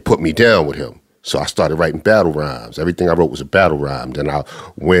 he'll put me down with him. So I started writing battle rhymes. Everything I wrote was a battle rhyme. Then I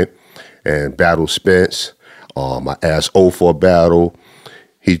went and battled Spence. I asked O for a battle.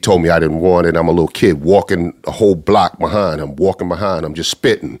 He told me I didn't want it. I'm a little kid walking a whole block behind him, just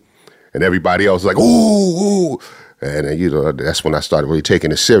spitting. And everybody else was like, ooh, ooh. And then, that's when I started really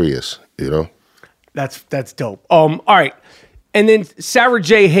taking it serious, That's dope. All right. And then Sarah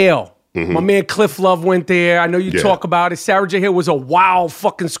J. Hale. Mm-hmm. My man Cliff Love went there. I know you talk about it. Sarah J. Hale was a wild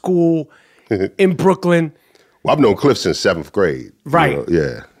fucking school in Brooklyn. Well, I've known Cliff since 7th grade. Right.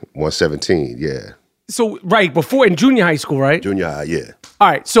 117, yeah. So, right, before in junior high school, right? Junior high, yeah. All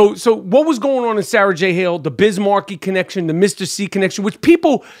right, so what was going on in Sarah J. Hale, the Biz Markie connection, the Mr. C connection, which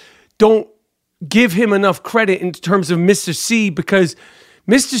people don't give him enough credit in terms of Mr. C, because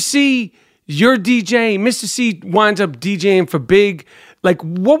Mr. C you're DJing, Mr. C winds up DJing for Big. Like,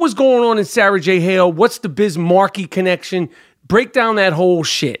 what was going on in Sarah J. Hale? What's the Biz Markie connection? Break down that whole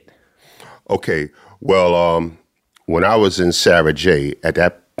shit. Okay, well, when I was in Sarah J, at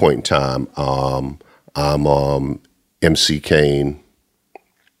that point in time, I'm MC Kane,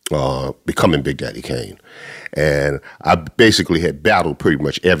 becoming Big Daddy Kane. And I basically had battled pretty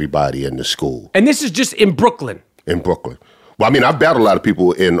much everybody in the school. And this is just in Brooklyn? In Brooklyn. Well, I mean, I've battled a lot of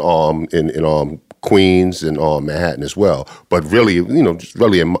people in Queens and Manhattan as well. But really, just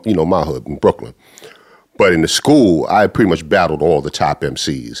really in, my hood, in Brooklyn. But in the school, I pretty much battled all the top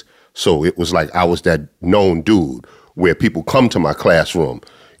MCs. So it was like I was that known dude where people come to my classroom,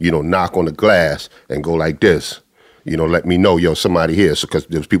 knock on the glass and go like this. Let me know, somebody here. So, because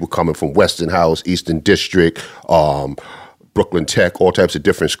there was people coming from Weston House, Eastern District, Brooklyn Tech, all types of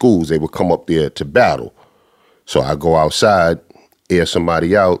different schools. They would come up there to battle. So I go outside, air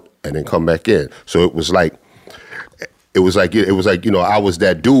somebody out, and then come back in. So it was like, I was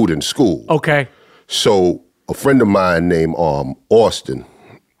that dude in school. Okay. So a friend of mine named Austin,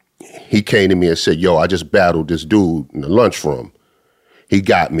 he came to me and said, I just battled this dude in the lunchroom. He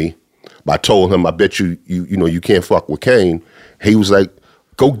got me. I told him, I bet you can't fuck with Kane. He was like,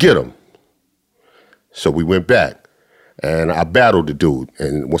 go get him. So we went back, and I battled the dude.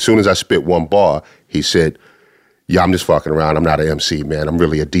 And as soon as I spit one bar, he said, I'm just fucking around. I'm not an MC, man. I'm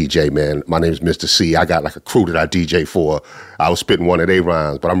really a DJ, man. My name's Mr. C. I got like a crew that I DJ for. I was spitting one of their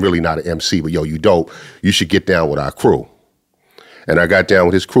rhymes, but I'm really not an MC. But you dope. You should get down with our crew. And I got down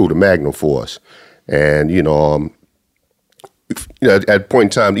with his crew, the Magnum Force. And, at a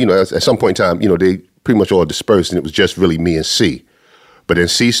point in time, at some point in time, they pretty much all dispersed, and it was just really me and C. But then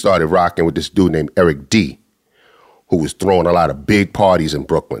C started rocking with this dude named Eric D, who was throwing a lot of big parties in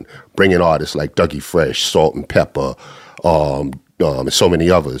Brooklyn, bringing artists like Dougie Fresh, Salt and Pepper, and so many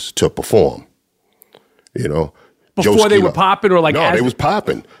others to perform. Before they were popping, or like no, they was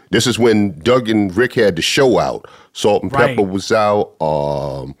popping. This is when Doug and Rick had the show out. Salt and Pepper was out.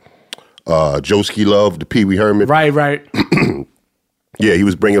 Joeski Love, the Pee Wee Herman. Right. Yeah, he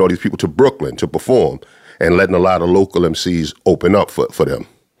was bringing all these people to Brooklyn to perform and letting a lot of local MCs open up for them,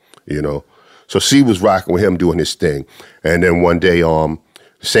 So C was rocking with him doing his thing. And then one day,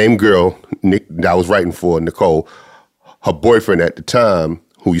 same girl Nick, that I was writing for, Nicole, her boyfriend at the time,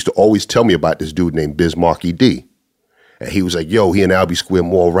 who used to always tell me about this dude named Biz Markie D. And he was like, he in Albee Square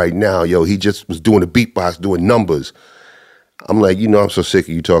Mall right now. He just was doing the beatbox, doing numbers. I'm like, I'm so sick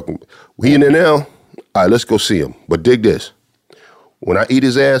of you talking. He in there now? All right, let's go see him. But dig this. When I eat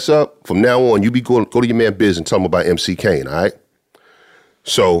his ass up, from now on, you go to your man Biz and tell him about MC Kane, all right?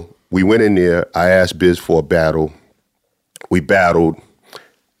 So we went in there. I asked Biz for a battle. We battled.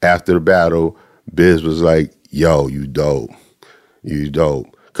 After the battle, Biz was like, you dope. You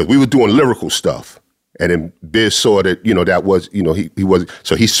dope. Because we were doing lyrical stuff. And then Biz saw that, that was, he wasn't.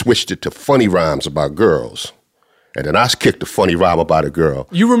 So he switched it to funny rhymes about girls. And then I kicked a funny rhyme about a girl.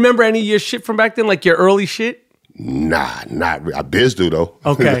 You remember any of your shit from back then, like your early shit? Nah, not really. Biz do, though.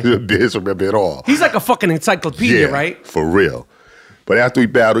 Okay. Biz remember it all. He's like a fucking encyclopedia, yeah, right? For real. But after we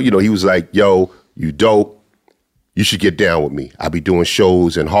battled, he was like, you dope. You should get down with me. I'll be doing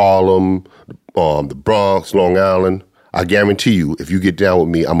shows in Harlem, the Bronx, Long Island. I guarantee you, if you get down with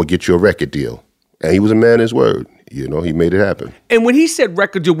me, I'm going to get you a record deal. And he was a man of his word. He made it happen. And when he said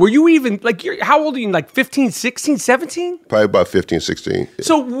record deal, were you even, how old are you, like 15, 16, 17? Probably about 15, 16. Yeah.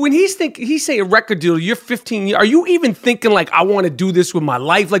 So when he say a record deal, you're 15, are you even thinking like, I want to do this with my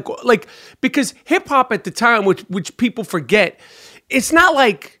life? Like because hip hop at the time, which people forget, it's not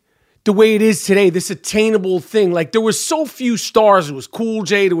like the way it is today, this attainable thing. Like there was so few stars. It was Cool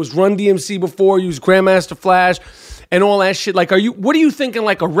J, there was Run DMC before, you was Grandmaster Flash, and all that shit. Like, what are you thinking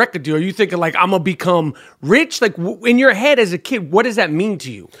like a record deal? Are you thinking like, I'm going to become rich? Like in your head as a kid, what does that mean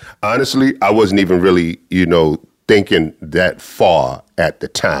to you? Honestly, I wasn't even really, thinking that far at the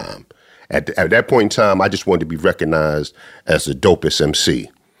time. At that point in time, I just wanted to be recognized as the dopest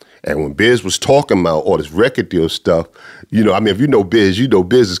MC. And when Biz was talking about all this record deal stuff, if you know Biz,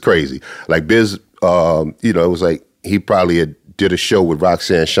 Biz is crazy. Like Biz, it was like he probably did a show with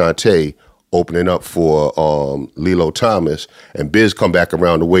Roxanne Shante opening up for Lilo Thomas, and Biz come back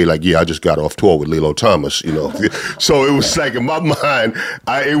around the way like, I just got off tour with Lilo Thomas, So it was like in my mind,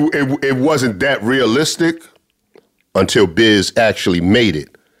 it wasn't that realistic until Biz actually made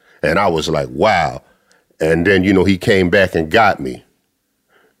it. And I was like, wow. And then, he came back and got me,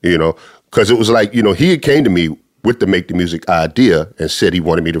 because it was like, he had came to me with the Make the Music idea and said he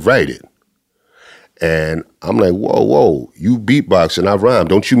wanted me to write it. And I'm like, whoa, you beatbox and I rhyme.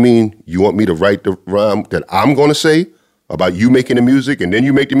 Don't you mean you want me to write the rhyme that I'm going to say about you making the music and then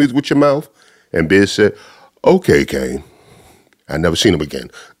you make the music with your mouth? And Biz said, okay, Kane. I never seen him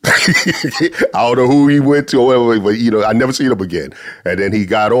again. I don't know who he went to or whatever, but, you know, I never seen him again. And then he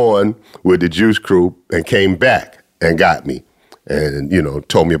got on with the Juice Crew and came back and got me. And, you know,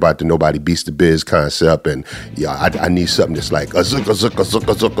 told me about the Nobody Beats the Biz concept. And, yeah, I need something that's like a zook,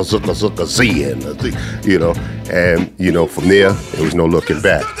 Z, and, you know. And, you know, from there, there was no looking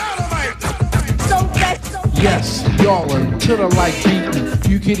back. Yes, y'all are to the like beating.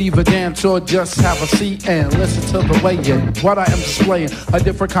 You could either dance or just have a seat and listen to the way and what I am displaying. A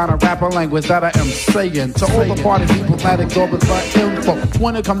different kind of rapper language that I am saying. To all the party people that ignore the info.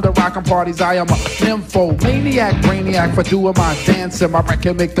 When it comes to rockin' parties, I am a nympho. Maniac, brainiac for doing my dancing. My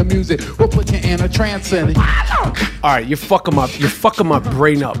record make the music. We'll put you in a trance and all right, you're fucking my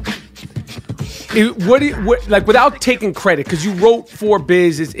brain up. Like without taking credit, because you wrote for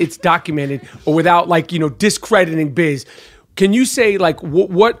Biz, it's documented, or without like, you know, discrediting Biz, can you say like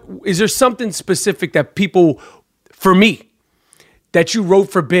what is there something specific that people, for me, that you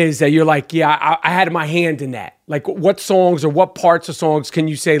wrote for Biz that you're like, yeah, I had my hand in that? Like what songs or what parts of songs can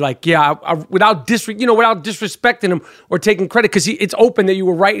you say like, yeah, without disrespecting him or taking credit, because it's open that you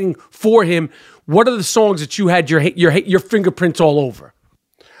were writing for him. What are the songs that you had your fingerprints all over?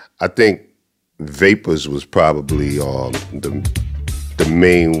 I think Vapors was probably the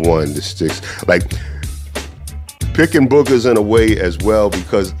main one that sticks. Like Picking Boogers in a way as well,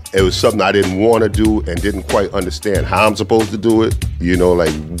 because it was something I didn't want to do and didn't quite understand how I'm supposed to do it. You know,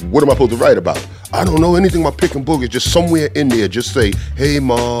 like, what am I supposed to write about? I don't know anything about Picking Boogers. Just somewhere in there, just say, hey,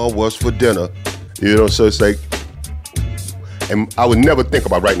 Ma, what's for dinner? You know, so it's like, and I would never think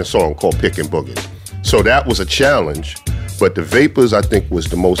about writing a song called Picking Boogers. So that was a challenge. But the Vapors, I think, was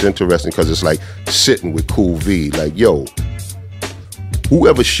the most interesting because it's like sitting with Cool V, like, yo,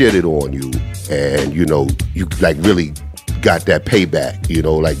 whoever shitted on you and, you know, you like really got that payback, you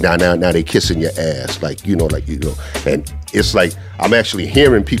know, like now they kissing your ass, like, you know, and it's like I'm actually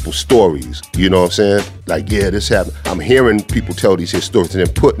hearing people's stories, you know what I'm saying? Like, yeah, this happened. I'm hearing people tell these here stories and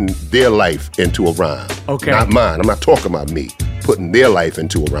then putting their life into a rhyme. Okay. Not mine. I'm not talking about me. Putting their life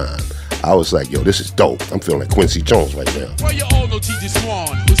into a rhyme. I was like, yo, this is dope. I'm feeling like Quincy Jones right now. Well, you all know T.J.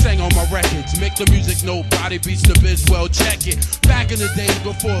 Swan, who sang on my records. Make the music, nobody beats the biz, well, check it. Back in the days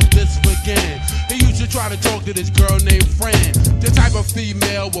before this began, he used to try to talk to this girl named Fran. The type of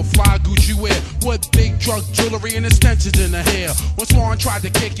female with fly Gucci wear, with big drug jewelry and extensions in her hair. When Swan tried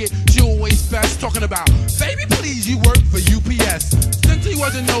to kick it, she always best talking about, baby, please, you work for UPS. Since he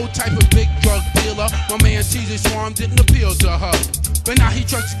wasn't no type of big drug dealer, my man T.J. Swan didn't appeal to her. But now he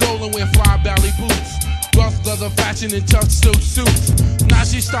trucks gold and wear fly belly boots, rough leather fashion and tuck silk suits. Now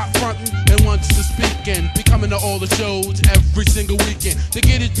she stopped fronting and wants to speak and be coming to all the shows every single weekend. To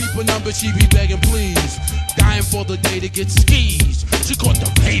get his people number, she be begging please, dying for the day to get skis. She caught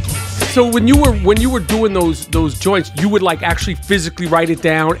the Vapors. So when you were doing those joints, you would like actually physically write it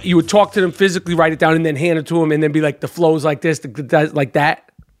down. You would talk to them, physically write it down, and then hand it to them, and then be like, the flow's like this, like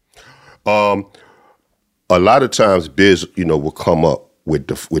that. A lot of times Biz, you know, will come up with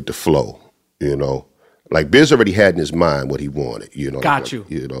the flow, you know. Like Biz already had in his mind what he wanted, you know. Got you.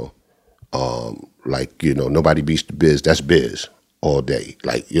 You know, like, you know, Nobody Beats the Biz, that's Biz all day.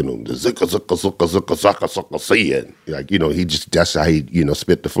 Like, you know, the zicka, seeing. Like, you know, that's how he, you know,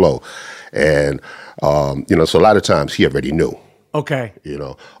 spit the flow. And, you know, so a lot of times he already knew. Okay. You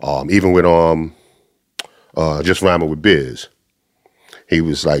know, even with Just Rhyming with Biz, he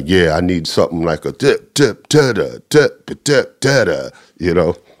was like, yeah, I need something like a tip, tip, ta-da, tip, tip, ta-da, you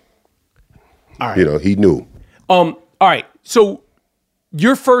know. All right. You know, he knew. All right. So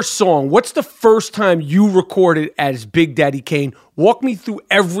your first song, what's the first time you recorded as Big Daddy Kane? Walk me through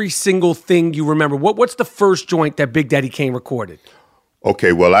every single thing you remember. What's the first joint that Big Daddy Kane recorded?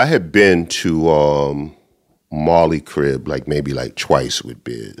 Okay, well, I had been to Marley Crib maybe twice with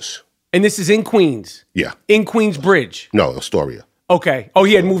Biz. And this is in Queens? Yeah. In Queensbridge? No, Astoria. Okay. Oh,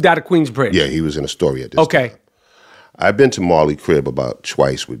 he had moved out of Queensbridge. Yeah, he was in Astoria at this time. I've been to Marley Crib about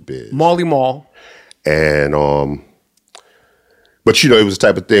twice with Biz. Marley Mall. And, but, you know, it was the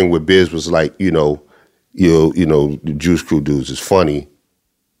type of thing where Biz was like, you know, the Juice Crew dudes is funny.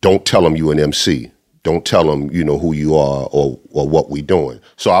 Don't tell them you an MC. Don't tell them, you know, who you are or what we doing.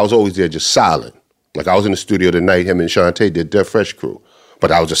 So I was always there just silent. Like I was in the studio the night him and Shantae did Death Fresh Crew.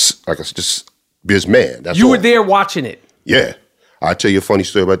 But I was just Biz man. That's you all. were there watching it. Yeah. I'll tell you a funny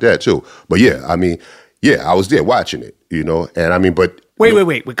story about that, too. But, yeah, I mean, yeah, I was there watching it, you know. And, I mean, but... Wait.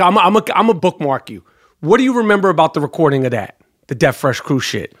 I'm a bookmark you. What do you remember about the recording of that? The Death Fresh Crew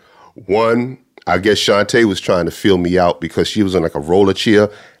shit? One, I guess Shantae was trying to feel me out because she was on like a roller chair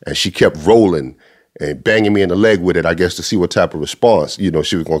and she kept rolling. and banging me in the leg with it, I guess, to see what type of response, she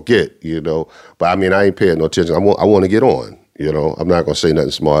was going to get, But I mean, I ain't paying no attention. I want to get on, I'm not going to say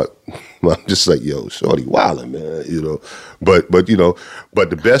nothing smart. I'm just like, yo, shorty wildin', man, But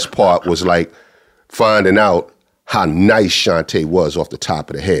the best part was like finding out how nice Shantae was off the top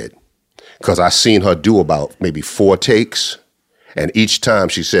of the head. Because I seen her do about maybe 4 takes, and each time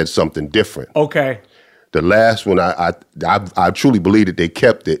she said something different. Okay. The last one, I truly believe that they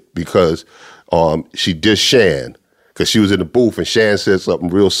kept it because she dissed Shan, because she was in the booth and Shan said something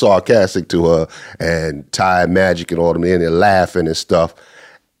real sarcastic to her, and Ty Magic and all them, and they're laughing and stuff.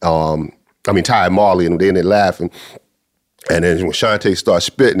 Ty and Marley, and they're laughing. And then when Shantae started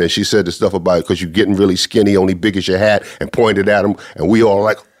spitting, and she said the stuff about it, because you're getting really skinny, only big as your hat, and pointed at him, and we all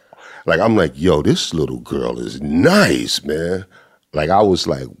like I'm like, yo, this little girl is nice, man. Like, I was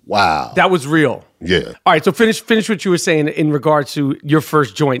like, wow. That was real. Yeah. All right, so finish what you were saying in regards to your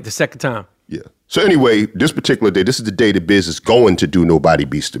first joint, the second time. Yeah. So anyway, this particular day, this is the day that Biz is going to do Nobody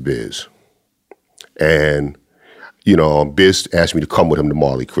Beats the Biz. And, Biz asked me to come with him to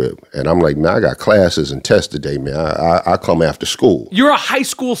Marley crib. And I'm like, man, I got classes and tests today, man. I come after school. You're a high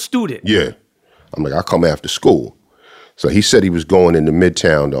school student. Yeah. I'm like, I come after school. So he said he was going into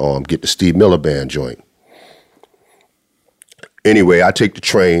Midtown to get the Steve Miller Band joint. Anyway, I take the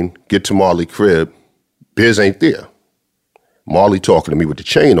train, get to Marley crib. Biz ain't there. Marley talking to me with the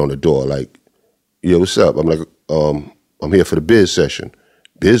chain on the door, like, yeah, what's up? I'm like, I'm here for the Biz session.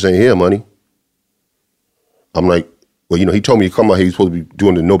 Biz ain't here, money. I'm like, well, he told me to come out here. He's supposed to be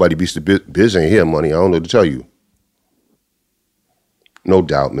doing the Nobody Beats the Biz. Biz ain't here, money. I don't know what to tell you. No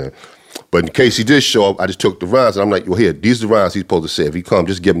doubt, man. But in case he did show up, I just took the rhymes, and I'm like, well, here, these are the rhymes he's supposed to say. If he come,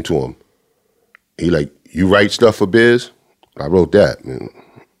 just give them to him. He like, you write stuff for Biz? I wrote that, man,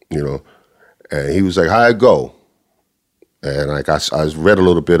 And he was like, how it go? And like I read a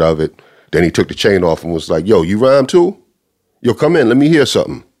little bit of it. Then he took the chain off and was like, yo, you rhyme too? Yo, come in, let me hear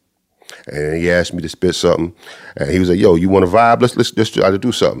something. And he asked me to spit something. And he was like, yo, you want to vibe? Let's try to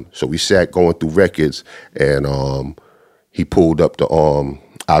do something. So we sat going through records, and he pulled up the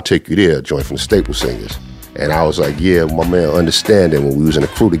I'll Take You There joint from the Staple Singers. And I was like, yeah, my man Understanding, when we was in a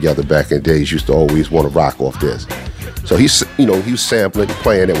crew together back in the days, used to always want to rock off this. So he was sampling and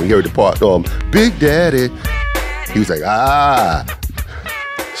playing, and when he heard the part, Big Daddy, he was like, ah.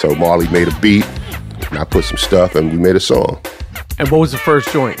 So Marley made a beat, and I put some stuff, and we made a song. And what was the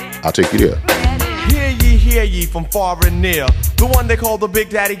first joint? I'll Take You There. Hear ye from far and near. The one they call the Big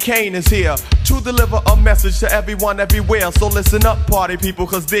Daddy Kane is here to deliver a message to everyone everywhere. So listen up, party people,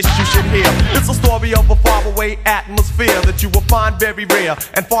 cause this you should hear. It's a story of a faraway atmosphere that you will find very rare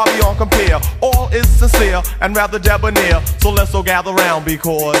and far beyond compare. All is sincere and rather debonair. So let's all gather round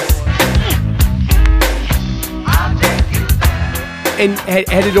because And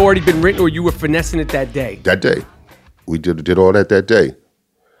had it already been written, or you were finessing it that day? That day. We did all that day.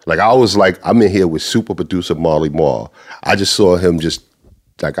 Like, I was like, I'm in here with super producer Marley Marl. I just saw him just,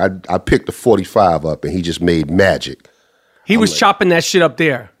 like, I picked the 45 up and he just made magic. He was chopping that shit up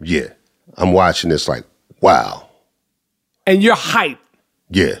there. Yeah. I'm watching this like, wow. And you're hyped.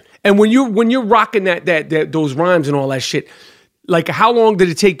 Yeah. And when you're rocking that those rhymes and all that shit, like, how long did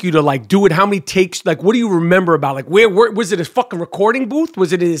it take you to, like, do it? How many takes? Like, what do you remember about? Like, where was it his fucking recording booth?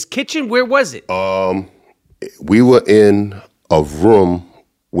 Was it in his kitchen? Where was it? We were in a room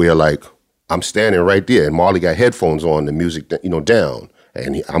where, like, I'm standing right there, and Marley got headphones on, the music, down,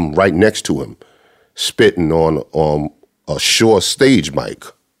 and I'm right next to him, spitting on a Shure stage mic.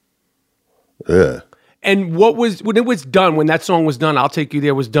 Yeah. And when it was done, when that song was done, I'll Take You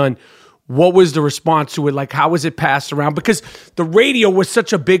There was done, what was the response to it? Like, how was it passed around? Because the radio was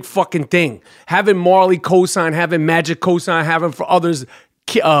such a big fucking thing. Having Marley co-sign, having Magic co-sign, having for others,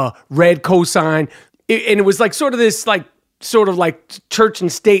 Red co-sign, and it was like sort of like church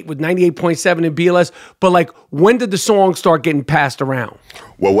and state with 98.7 and BLS. But, like, when did the song start getting passed around?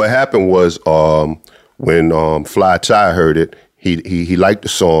 Well, what happened was when Fly Ty heard it, he liked the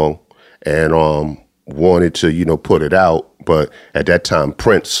song and wanted to, put it out. But at that time,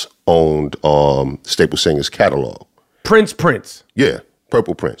 Prince owned Staple Singers catalog. Prince? Yeah,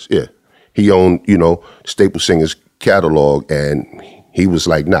 Purple Prince, yeah. He owned, Staple Singers catalog, and he was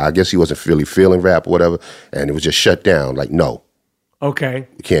like, nah, I guess he wasn't really feeling rap or whatever, and it was just shut down, like, no. Okay.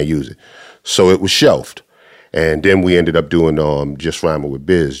 You can't use it. So it was shelved. And then we ended up doing Just Rhyming with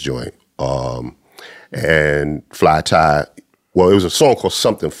Biz joint. And Fly Ty, well, it was a song called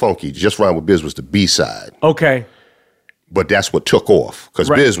Something Funky. Just Rhyming with Biz was the B-side. Okay. But that's what took off, because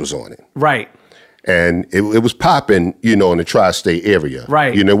Biz was on it. Right. And it was popping, in the tri-state area.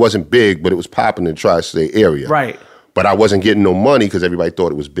 Right. It wasn't big, but it was popping in the tri-state area. Right. But I wasn't getting no money because everybody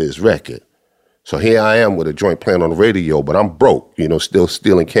thought it was Biz record. So here I am with a joint playing on the radio, but I'm broke, still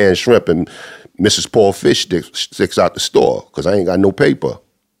stealing canned shrimp and Mrs. Paul fish sticks out the store because I ain't got no paper,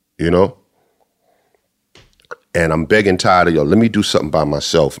 And I'm begging Tyler, let me do something by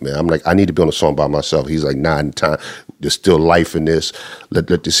myself, man. I'm like, I need to be on a song by myself. He's like, nah, there's still life in this. Let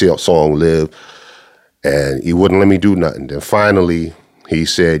this song live. And he wouldn't let me do nothing. Then finally, he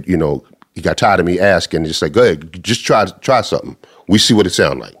said, he got tired of me asking, just like, go ahead, just try something. We see what it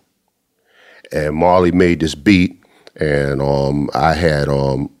sounds like. And Marley made this beat, and I had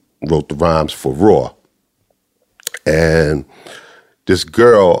wrote the rhymes for Raw. And this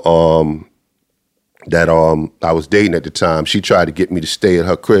girl that I was dating at the time, she tried to get me to stay at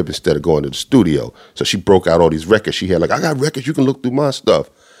her crib instead of going to the studio. So she broke out all these records. She had like, I got records, you can look through my stuff.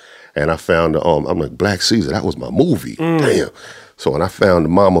 And I found, I'm like, Black Caesar, that was my movie. Damn. So when I found the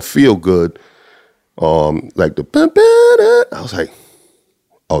Mama Feel Good, like the, I was like,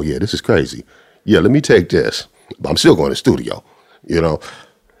 oh yeah, this is crazy. Yeah, let me take this. But I'm still going to the studio,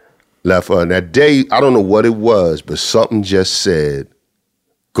 Left her. And that day, I don't know what it was, but something just said,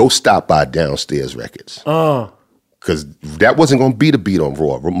 go stop by Downstairs Records. Because that wasn't going to be the beat on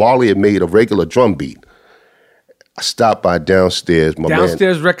Raw. Marley had made a regular drum beat. I stopped by Downstairs.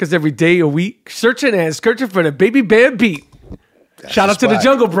 Downstairs Records every day, a week. Searching for the Baby Bear beat. Shout out to the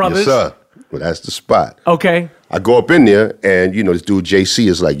Jungle Brothers. Yes, sir. Well, that's the spot. Okay. I go up in there, and, this dude, JC,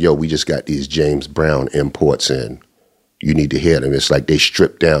 is like, yo, we just got these James Brown imports in. You need to hear them. It's like they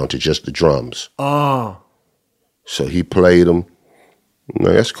stripped down to just the drums. Oh. So he played them.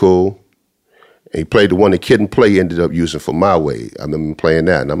 That's cool. And he played the one the Kid and Play ended up using for My Way. I remember playing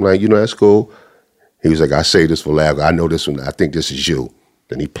that. And I'm like, that's cool. He was like, I say this for Lago. I know this one. I think this is you.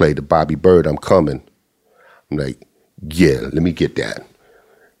 Then he played the Bobby Bird, I'm Coming. I'm like, yeah, let me get that.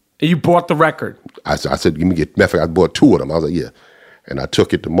 You bought the record? I said, let me get, matter of fact, I bought 2 of them. I was like, yeah. And I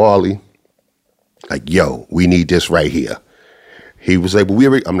took it to Marley. Like, yo, we need this right here. He was like,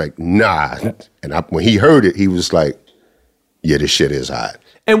 but I'm like, nah. And when he heard it, he was like, yeah, this shit is hot.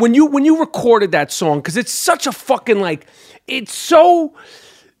 And when you recorded that song, because it's such a fucking it's so,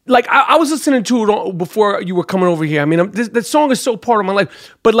 I was listening to it before you were coming over here. I mean, that song is so part of my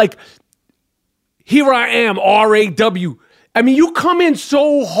life. But Here I Am, R-A-W. I mean, you come in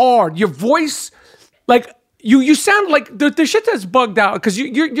so hard. Your voice, you sound like the shit that's bugged out because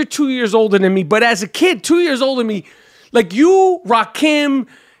you're 2 years older than me. But as a kid, 2 years older than me, you, Rakim,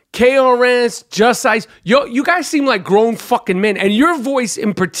 KRS, Just Ice, you guys seem like grown fucking men. And your voice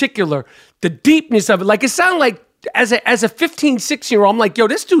in particular, the deepness of it, it sounded like as a 15, 16-year-old, I'm like, yo,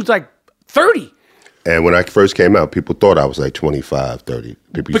 this dude's like 30. And when I first came out, people thought I was like 25, 30.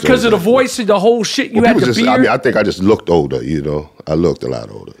 Because of the voice and the whole shit you had to beard? I think I just looked older, I looked a lot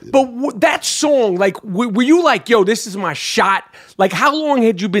older. But that song, were you like, yo, this is my shot? How long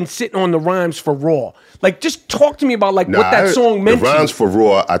had you been sitting on the rhymes for Raw? Just talk to me about what that song meant to you. The rhymes for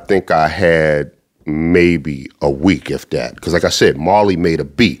Raw, I think I had maybe a week, if that. Because like I said, Marley made a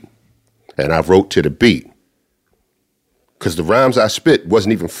beat, and I wrote to the beat. Because the rhymes I spit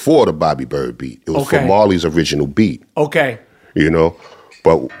wasn't even for the Bobby Bird beat. It was for Marley's original beat. Okay.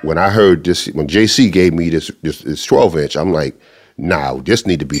 But when I heard this, when JC gave me this 12-inch, I'm like, nah, this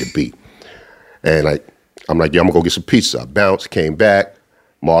need to be the beat. And I'm like, yeah, I'm gonna go get some pizza. I bounced, came back.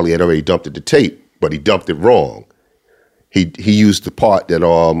 Marley had already dumped the tape, but he dumped it wrong. He used the part that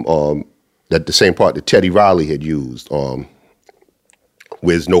that the same part that Teddy Riley had used,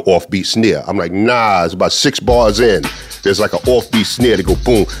 with no offbeat snare. I'm like, nah, it's about 6 bars in. There's like an offbeat snare to go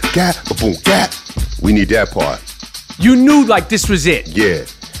boom, gap, boom, gap. We need that part. You knew this was it. Yeah.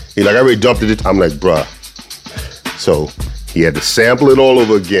 He I already dumped it. I'm like, bruh. So he had to sample it all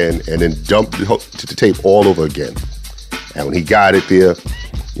over again and then dump the tape all over again. And when he got it there,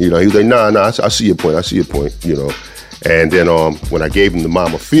 he was like, nah, I see your point. And then when I gave him the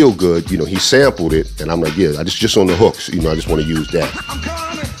Mama Feel Good, he sampled it, and I'm like, yeah, I just on the hooks, I just want to use that.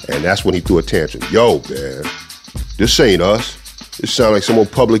 And that's when he threw a tantrum. Yo, man, this ain't us. This sound like some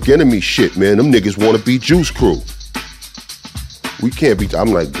old Public Enemy shit, man. Them niggas want to be Juice Crew. We can't be.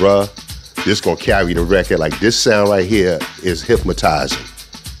 I'm like, bruh, this gonna carry the record. This sound right here is hypnotizing.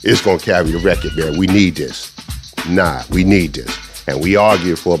 It's gonna carry the record, man. We need this. Nah, we need this. And we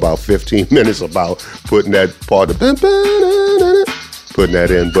argued for about 15 minutes about putting that part of putting that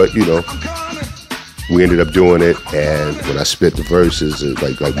in. But, we ended up doing it. And when I spit the verses, it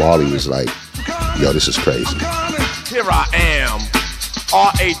like Marley was like, yo, this is crazy. Here I am,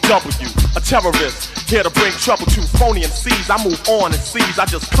 R-A-W, a terrorist. Here to bring trouble to phony MCs. I move on and seize. I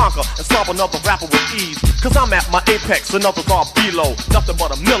just conquer and stop another rapper with ease. Cause I'm at my apex and others are below. Nothing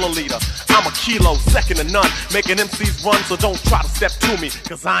but a milliliter. I'm a kilo, second to none. Making MCs run, so don't try to step to me.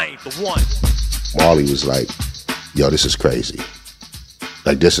 Cause I ain't the one. Marley was like, yo, this is crazy.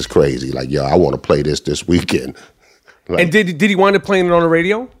 Like, this is crazy. Like, yo, I want to play this weekend. Like, and did he wind up playing it on the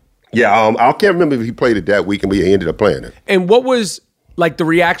radio? Yeah, I can't remember if he played it that weekend, but he ended up playing it. And what was like the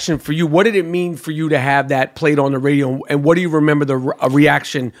reaction for you? What did it mean for you to have that played on the radio? And what do you remember the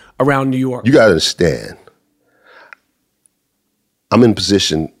reaction around New York? You got to understand, I'm in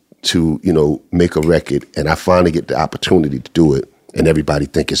position to, make a record, and I finally get the opportunity to do it, and everybody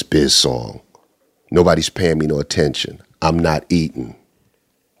think it's Biz's song. Nobody's paying me no attention. I'm not eating.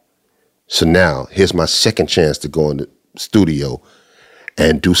 So now, here's my second chance to go in the studio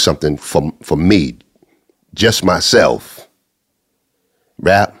and do something for me, just myself.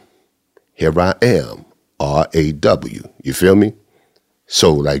 Rap, here I am, R-A-W. You feel me?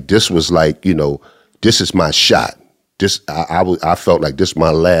 So like this was like, this is my shot. I felt like this is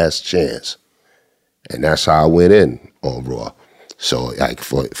my last chance. And that's how I went in on Raw. So like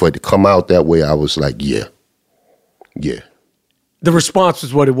for it to come out that way, I was like, yeah. The response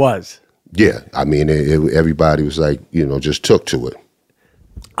was what it was. Yeah, I mean, everybody was like, just took to it.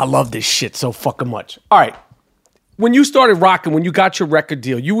 I love this shit so fucking much. All right. When you started rocking, when you got your record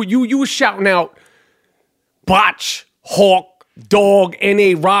deal, you were shouting out Botch, Hawk, Dog,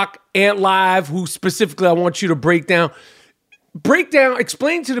 N.A. Rock, Ant Live, who specifically I want you to break down.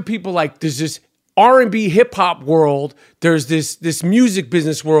 Explain to the people, like, there's this R&B hip-hop world, there's this music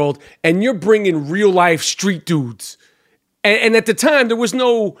business world, and you're bringing real-life street dudes. And at the time, there was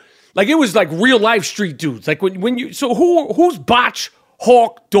no, like, it was like real-life street dudes. Like, when you, so who's Botch,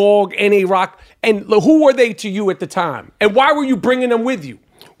 Hawk, Dog, N.A. Rock, and who were they to you at the time? And why were you bringing them with you?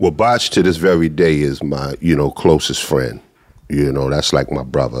 Well, Botch to this very day is my, closest friend. That's like my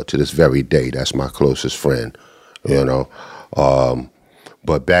brother. To this very day, that's my closest friend,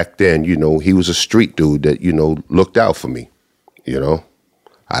 But back then, he was a street dude that, looked out for me,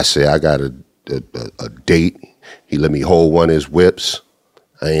 I say I got a date. He let me hold one of his whips.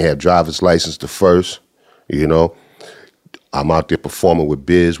 I ain't have driver's license the first, I'm out there performing with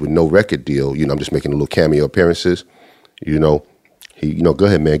Biz with no record deal. I'm just making little cameo appearances. He, go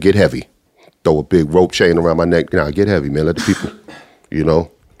ahead, man, get heavy. Throw a big rope chain around my neck. Get heavy, man. Let the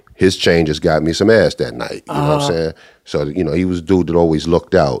people, his chain just got me some ass that night. You know what I'm saying? So, he was a dude that always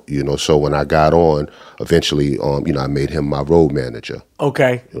looked out, So when I got on, eventually, I made him my road manager.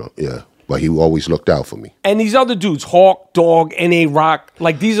 Okay. Yeah. But he always looked out for me. And these other dudes, Hawk, Dog, N.A. Rock,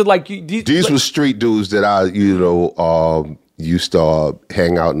 like these are like... These were street dudes that I, used to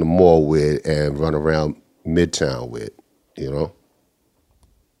hang out in the mall with and run around Midtown with,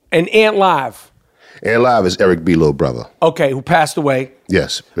 And Ant Live. Ant Live is Eric B. little brother. Okay, who passed away.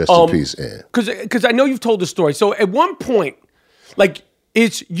 Yes, rest in peace, Ant. Because I know you've told the story. So at one point, like,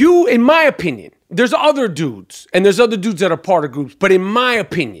 it's you, in my opinion, there's other dudes, and there's other dudes that are part of groups, but in my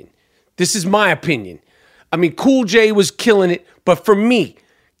opinion, this is my opinion. I mean, Cool J was killing it, but for me,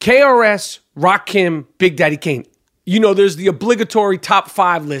 KRS, Rakim, Big Daddy Kane, there's the obligatory top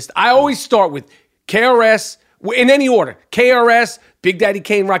 5 list. I always start with KRS, in any order, KRS, Big Daddy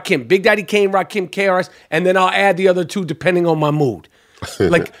Kane, Rakim, Big Daddy Kane, Rakim, KRS, and then I'll add the other 2 depending on my mood.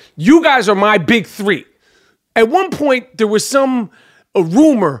 Like, you guys are my big 3. At one point, there was a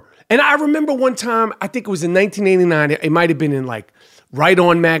rumor, and I remember one time, I think it was in 1989, it might have been in like Right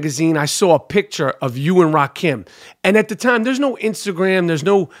On magazine, I saw a picture of you and Rakim. And at the time, there's no Instagram, there's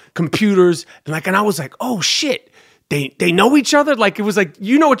no computers, and I was like, oh shit, they know each other? Like, it was like,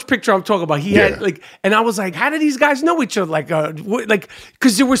 which picture I'm talking about. He had like, and I was like, how do these guys know each other? Like,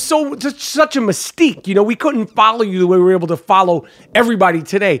 because there was such a mystique, we couldn't follow you the way we were able to follow everybody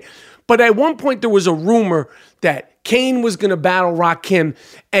today. But at one point, there was a rumor that Kane was going to battle Rakim,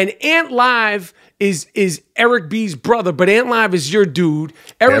 and Ant Live is Eric B's brother, but Ant Live is your dude.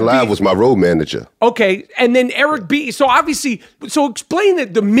 Ant Live was my road manager. Okay, and then Eric B. So obviously,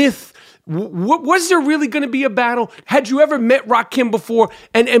 explain the myth. Was there really going to be a battle? Had you ever met Rakim before?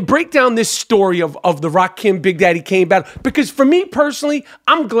 And break down this story of the Rakim Big Daddy Kane battle. Because for me personally,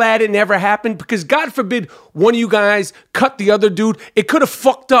 I'm glad it never happened, because God forbid one of you guys cut the other dude. It could have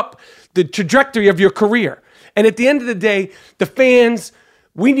fucked up the trajectory of your career. And at the end of the day, the fans,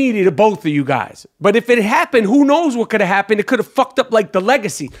 we needed both of you guys. But if it happened, who knows what could have happened? It could have fucked up like the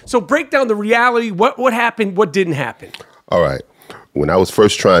legacy. So break down the reality. What happened? What didn't happen? All right. When I was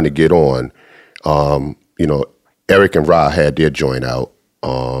first trying to get on, Eric and Ra had their joint out,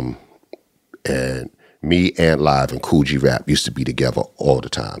 and me, Ant Live, and Cool G Rap used to be together all the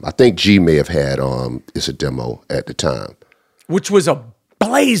time. I think G may have had It's a Demo at the time. Which was a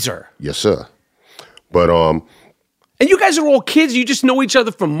blazer. Yes, sir. But and you guys are all kids. You just know each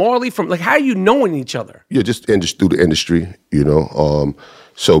other from Marley. From like, how are you knowing each other? Yeah, just through the industry.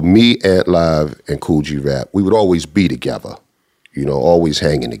 So me, Ant Live, and Kool G Rap, we would always be together, you know, always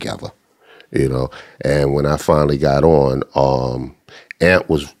hanging together, you know. And when I finally got on, Ant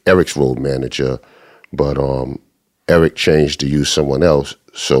was Eric's road manager, but Eric changed to use someone else.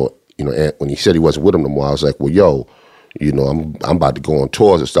 So, you know, Ant, when he said he wasn't with him no more, I was like, well, yo, you know, I'm about to go on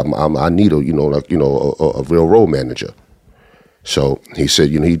tours and stuff. I need a real road manager. So he said,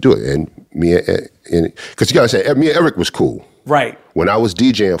 you know, he'd do it. And me and because you gotta say, me and Eric was cool. Right. When I was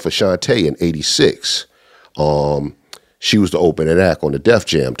DJing for Shantae in '86, she was the opening act on the Def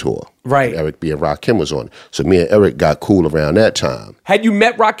Jam tour. Right. Eric B. and Rakim was on it. So me and Eric got cool around that time. Had you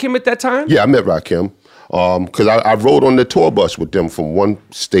met Rakim at that time? Yeah, I met Rakim. Because I rode on the tour bus with them from one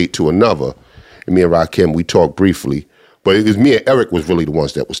state to another. And me and Rakim, we talked briefly. But it was me and Eric was really the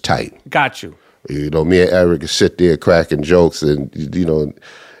ones that was tight. Got you. You know, me and Eric could sit there cracking jokes, and you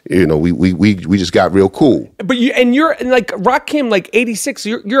know, we just got real cool. But you're like Rakim, like '86.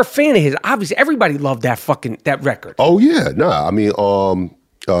 You're a fan of his. Obviously, everybody loved that record. Oh yeah, nah. I mean,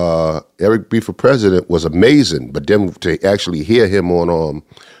 Eric B for President was amazing, but then to actually hear him on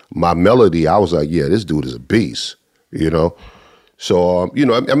My Melody, I was like, yeah, this dude is a beast. You know. So, you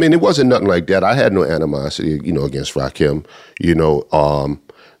know, I mean, it wasn't nothing like that. I had no animosity, you know, against Rakim, you know,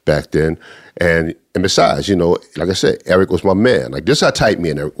 back then. And besides, you know, like I said, Eric was my man. Like, this is how tight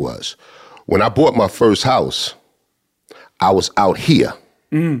me and Eric was. When I bought my first house, I was out here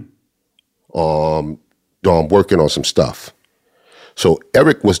working on some stuff. So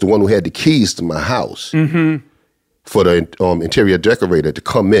Eric was the one who had the keys to my house for the interior decorator to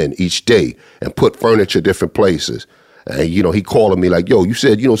come in each day and put furniture different places. And, you know, he calling me like, yo, you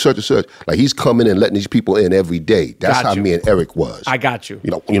said, you know, such and such. Like, he's coming in, letting these people in every day. That's how me and Eric was. I got you.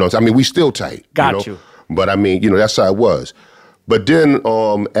 You know, I mean, we still tight. Got you. But, I mean, you know, that's how it was. But then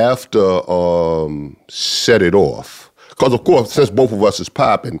after Set It Off, because, of course, since both of us is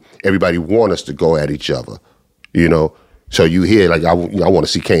popping, everybody want us to go at each other, you know. So you hear, like, I want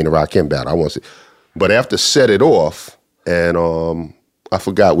to see Kane and Rakim battle. I want to see. But after Set It Off, and I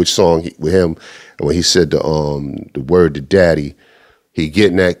forgot which song with him, and when he said the word to Daddy, he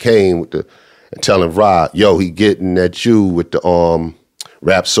getting at Kane with and telling Rod, yo, he getting at you with the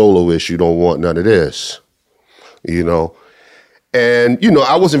rap soloist, you don't want none of this, you know. And, you know,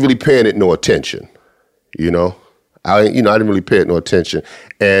 I wasn't really paying it no attention, you know. I didn't really pay it no attention.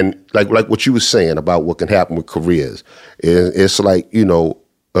 And like what you were saying about what can happen with careers, it's like, you know,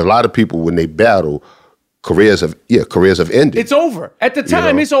 a lot of people when they battle, careers have ended. It's over. At the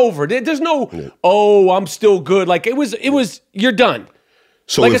time, it's over. There's no, I'm still good. Like, it was, you're done.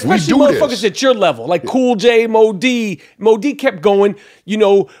 So like, if especially we do motherfuckers at your level, like Cool J, Mo D. Mo D kept going, you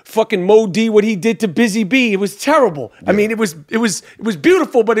know, fucking Mo D, what he did to Busy B, it was terrible. Yeah. I mean, it was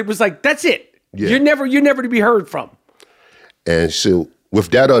beautiful, but it was like, that's it. Yeah. You're never to be heard from. And so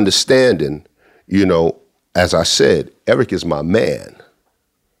with that understanding, you know, as I said, Eric is my man.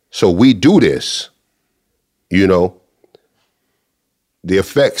 So we do this, you know, the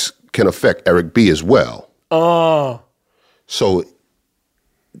effects can affect Eric B as well. So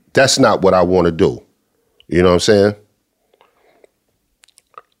that's not what I want to do. You know what I'm saying?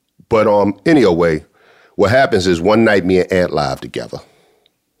 But anyway, what happens is one night me and Ant Live together.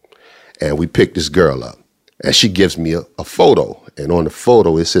 And we pick this girl up. And she gives me a photo. And on the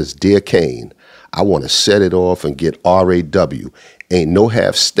photo it says, Dear Kane, I want to set it off and get RAW. Ain't no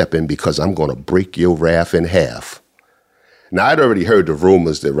half stepping because I'm going to break your rap in half. Now, I'd already heard the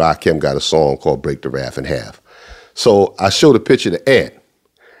rumors that Rakim got a song called Break the Rap in Half. So I showed a picture to Ant.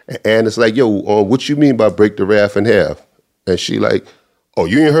 And Ant is like, yo, what you mean by Break the Rap in Half? And she like, oh,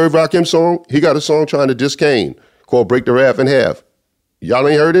 you ain't heard Rakim's song? He got a song trying to diss Kane called Break the Rap in Half. Y'all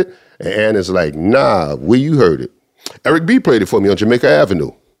ain't heard it? And Ant is like, nah, where you heard it? Eric B played it for me on Jamaica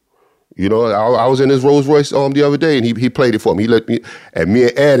Avenue. You know, I was in his Rolls Royce the other day, and he played it for me. He let me, and me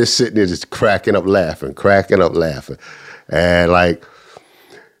and Ed is sitting there just cracking up laughing. And like,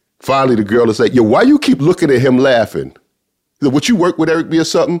 finally the girl is like, yo, why you keep looking at him laughing? Would you work with Eric B or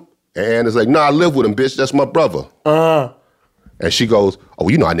something? And it's like, nah, I live with him, bitch. That's my brother. And she goes, oh,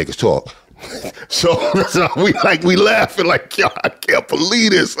 you know how niggas talk. so we laughing like, yo, I can't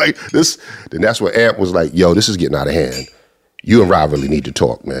believe this. Like this. Then that's where Ant was like, yo, this is getting out of hand. You and Rob really need to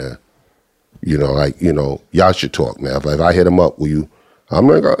talk, man. You know, like, you know, y'all should talk, man. If I hit him up, will you? I'm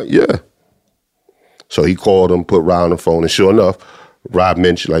like, yeah. So he called him, put Rob on the phone, and sure enough, Rob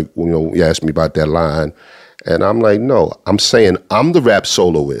mentioned, like, you know, he asked me about that line. And I'm like, no, I'm saying I'm the rap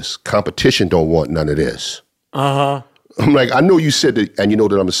soloist. Competition don't want none of this. I'm like, I know you said that, and you know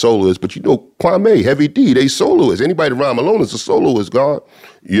that I'm a soloist, but you know, Kwame, Heavy D, they soloists. Anybody that rhyme alone is a soloist, God.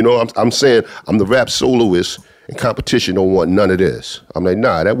 You know, I'm saying I'm the rap soloist, And competition don't want none of this. I'm like,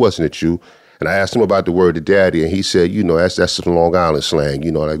 nah, that wasn't it, you. And I asked him about the word to daddy, and he said, you know, that's some Long Island slang.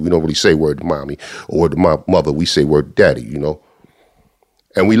 You know, like we don't really say word to mommy or word to mother. We say word to daddy, you know.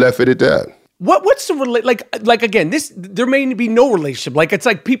 And we left it at that. What's the like again? There may be no relationship. Like it's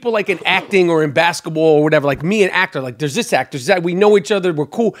like people like in acting or in basketball or whatever. Like me and actor, like there's this actor, there's that. We know each other, we're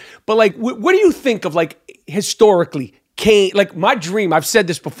cool. But like, what do you think of like historically? Kane, like my dream. I've said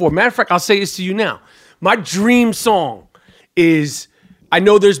this before. Matter of fact, I'll say this to you now. My dream song is. I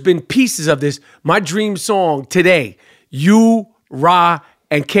know there's been pieces of this. My dream song today: you, Ra,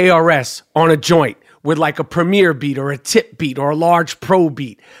 and KRS on a joint. With like a premiere beat or a tip beat or a large pro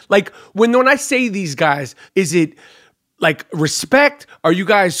beat. Like when I say these guys, is it like respect? Are you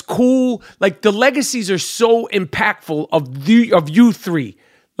guys cool? Like the legacies are so impactful of you three.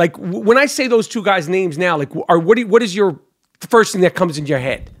 Like when I say those two guys' names now, like what is your first thing that comes in your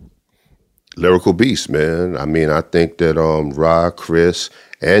head? Lyrical beasts, man. I mean, I think that Ra, Chris,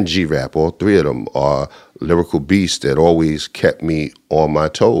 and G-Rap, all three of them are lyrical beasts that always kept me on my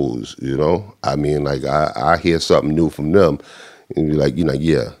toes, you know? I mean, like, I hear something new from them, and you're like, you know,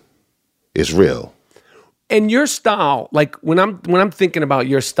 yeah, it's real. And your style, like, when I'm thinking about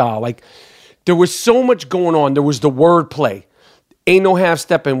your style, like, there was so much going on. There was the wordplay. Ain't No Half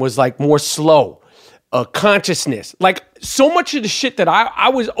Steppin' was, like, more slow. Consciousness. Like, so much of the shit that I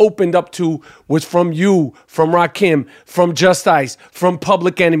was opened up to was from you, from Rakim, from Just Ice, from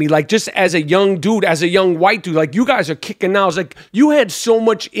Public Enemy. Like, just as a young dude, as a young white dude, like, you guys are kicking now. It's like, you had so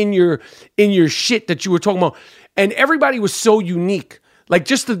much in your shit that you were talking about. And everybody was so unique. Like,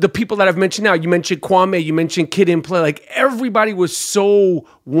 just the people that I've mentioned now. You mentioned Kwame, you mentioned Kid and Play. Like, everybody was so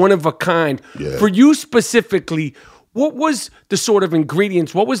one of a kind. Yeah. For you specifically, what was the sort of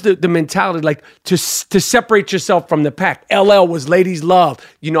ingredients? What was the mentality like to separate yourself from the pack? LL was ladies love.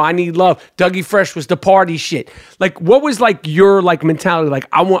 You know, I need love. Dougie Fresh was the party shit. Like, what was like your like mentality? Like,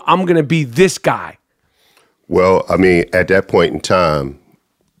 I'm gonna be this guy. Well, I mean, at that point in time,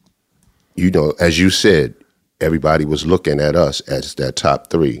 you know, as you said, everybody was looking at us as that top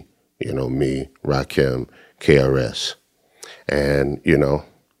three. You know, me, Rakim, KRS, and you know.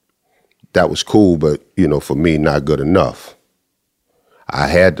 That was cool, but, you know, for me, not good enough.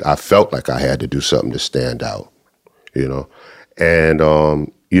 I felt like I had to do something to stand out, you know. And,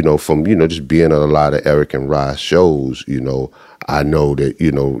 you know, from, you know, just being at a lot of Eric and Ra shows, you know, I know that,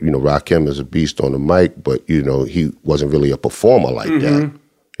 you know, Rakim is a beast on the mic, but, you know, he wasn't really a performer like that,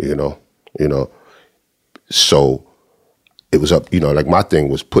 you know. So it was up, you know, like my thing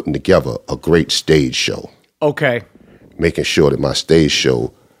was putting together a great stage show. Okay. Making sure that my stage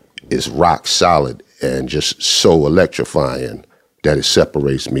show is rock solid and just so electrifying that it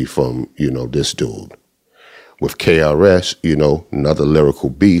separates me from, you know, this dude. With KRS, you know, another lyrical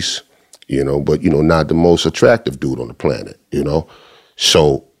beast, you know, but, you know, not the most attractive dude on the planet, you know.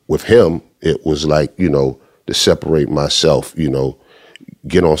 So with him, it was like, you know, to separate myself, you know,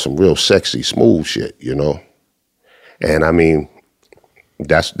 get on some real sexy, smooth shit, you know. And I mean,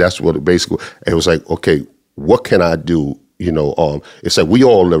 that's what it basically, it was like, okay, what can I do? You know, it's like we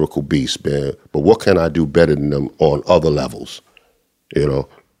all lyrical beasts, man. But what can I do better than them on other levels? You know.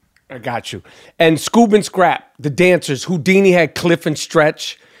 I got you. And Scoob and Scrap, the dancers. Houdini had Cliff and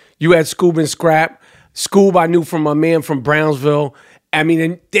Stretch. You had Scoob and Scrap. Scoob, I knew from my man from Brownsville. I mean,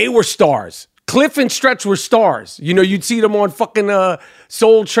 and they were stars. Cliff and Stretch were stars. You know, you'd see them on fucking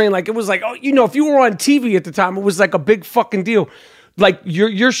Soul Train. Like it was like, oh, you know, if you were on TV at the time, it was like a big fucking deal. Like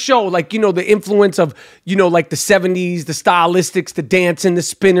your show, like, you know, the influence of, you know, like the 70s, the stylistics, the dancing, the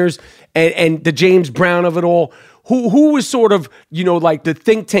spinners, and the James Brown of it all. Who was sort of, you know, like the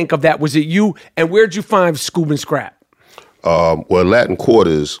think tank of that? Was it you? And where'd you find Scoob and Scrap? Well, Latin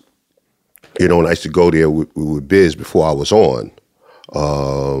Quarters, you know, when I used to go there with Biz before I was on,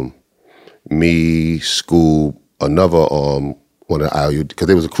 me, Scoob, another one of the IOU, because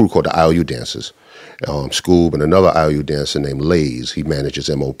there was a crew called the IOU Dancers. Scoob and another IOU dancer named Lays. He manages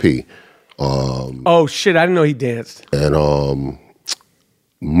MOP. Oh shit! I didn't know he danced. And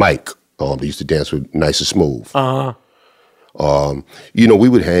Mike, they used to dance with Nice and Smooth. You know, we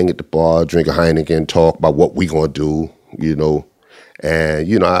would hang at the bar, drink a Heineken, talk about what we gonna do. You know, and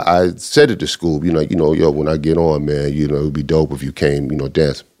you know, I said it to Scoob. You know, yo, when I get on, man, you know, it'd be dope if you came, you know,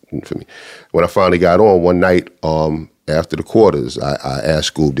 dance for me. When I finally got on one night, after the Quarters, I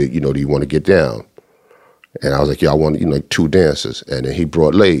asked Scoob, do you want to get down? And I was like, yeah, I want, you know, 2 dancers. And then he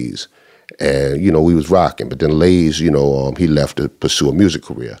brought Lays. And, you know, we was rocking. But then Lays, you know, he left to pursue a music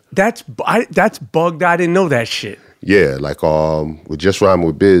career. That's bugged. I didn't know that shit. Yeah, like with Just Rhyming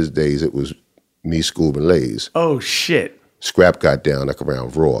with Biz days, it was me, Scoob, and Lays. Oh, shit. Scrap got down like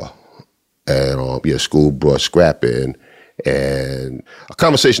around Raw. And school brought scrap in. And a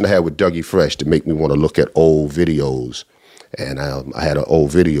conversation I had with Dougie Fresh to make me want to look at old videos. And I had an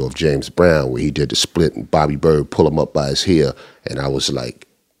old video of James Brown where he did the split and Bobby Bird pull him up by his hair. And I was like,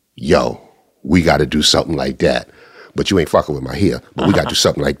 yo, we got to do something like that. But you ain't fucking with my hair, but we got to do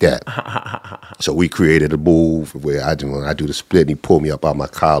something like that. So we created a move where I do the split and he pulled me up out my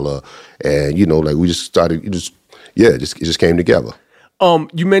collar. And, we just started, it just came together.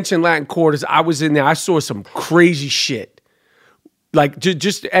 You mentioned Latin Quarters. I was in there. I saw some crazy shit. Like,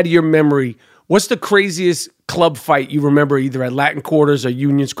 just out of your memory, what's the craziest club fight you remember either at Latin Quarters or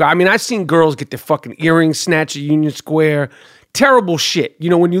Union Square? I mean, I've seen girls get their fucking earrings snatched at Union Square. Terrible shit.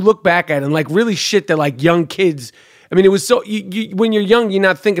 When you look back at it, and like really shit that like young kids, I mean, it was so, when you're young, you're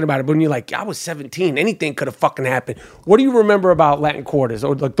not thinking about it. But when you're like, I was 17, anything could have fucking happened. What do you remember about Latin Quarters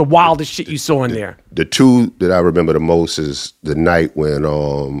or like the wildest shit you saw in there? The two that I remember the most is the night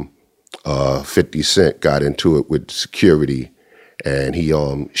when 50 Cent got into it with security and he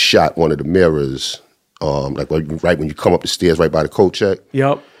shot one of the mirrors, right when you come up the stairs right by the coat check.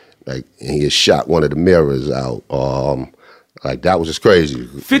 Yep. And he had shot one of the mirrors out. That was just crazy.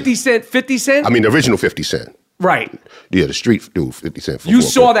 50 Cent? I mean, the original 50 Cent. Right. Yeah, the street dude, 50 Cent. You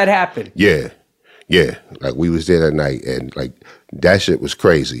saw that happen? Yeah. Like, we was there that night, and, like, that shit was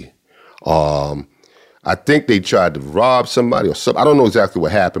crazy. I think they tried to rob somebody or something. I don't know exactly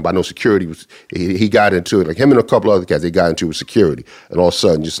what happened, but I know security was, he got into it. Like, him and a couple other guys, they got into it with security. And all of a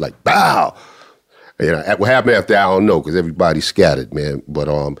sudden, just like, bow! What happened after that, I don't know, because everybody scattered, man. But,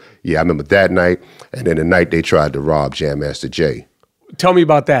 I remember that night, and then the night they tried to rob Jam Master Jay. Tell me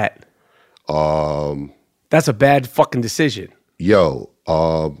about that. That's a bad fucking decision. But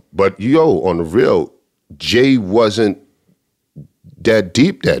on the real, Jay wasn't that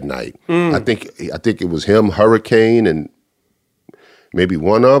deep that night. I think it was him, Hurricane, and maybe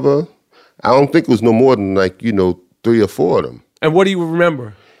one other. I don't think it was no more than 3 or 4 of them. And what do you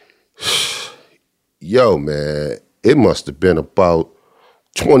remember? Man, it must have been about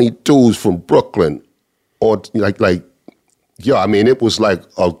 20 dudes from Brooklyn, or it was like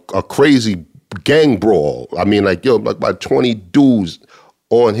a crazy gang brawl. I mean, about 20 dudes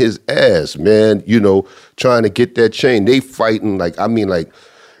on his ass, man, trying to get that chain. They fighting it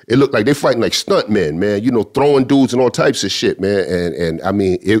looked like they fighting like stuntmen, man, throwing dudes and all types of shit, man. And I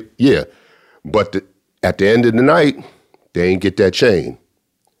mean, But at the end of the night, they ain't get that chain.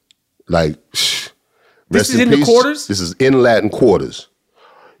 This is in the Quarters? This is in Latin Quarters.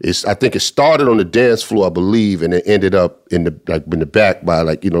 I think it started on the dance floor, I believe, and it ended up in the back by on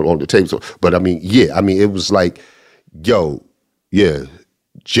the table. So, but I mean, it was like,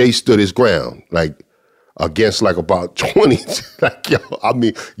 Jay stood his ground, against about 20.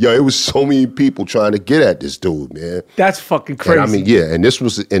 It was so many people trying to get at this dude, man. That's fucking crazy. And I mean,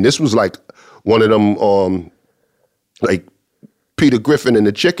 and this was like one of them, Peter Griffin and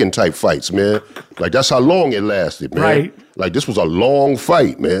the Chicken type fights, man. That's how long it lasted, man. Right. This was a long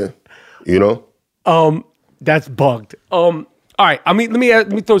fight, man. That's bugged. All right. I mean,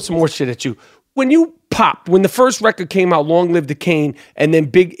 let me throw some more shit at you. When the first record came out, Long Live the Cane, and then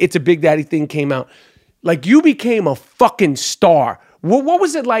It's a Big Daddy Thing came out, you became a fucking star. What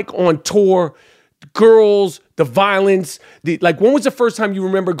was it like on tour? Girls, the violence, when was the first time you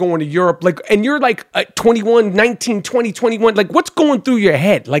remember going to Europe? And you're 21, 19, 20, 21. What's going through your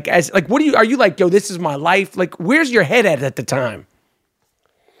head? Are you this is my life? Where's your head at the time?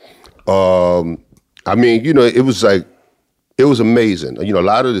 I mean, it was amazing. A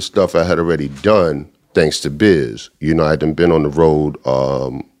lot of the stuff I had already done thanks to Biz. I had been on the road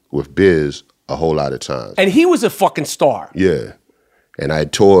with Biz a whole lot of times. And he was a fucking star. Yeah. And I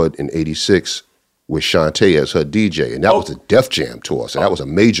had toured in 86 with Shantae as her DJ, and that was a Def Jam tour, so that was a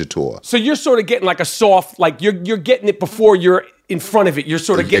major tour. So you're sort of getting a soft, you're getting it before you're in front of it. You're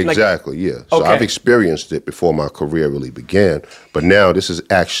sort of getting exactly, yeah. So I've experienced it before my career really began, but now this is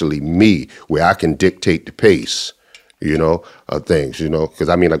actually me, where I can dictate the pace, of things, because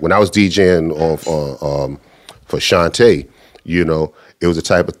I mean, when I was DJing for Shantae, it was the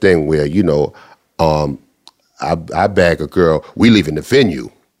type of thing where I bag a girl, we leaving the venue.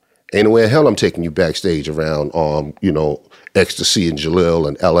 Ain't no way in hell I'm taking you backstage around, Ecstasy and Jalil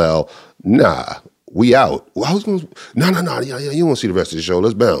and LL. Nah, we out. Well, I was going, no. You want to see the rest of the show?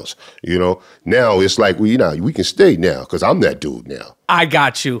 Let's bounce. Now it's we can stay now because I'm that dude now. I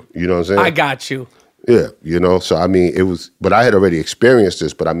got you. You know what I'm saying? I got you. Yeah, so I mean, but I had already experienced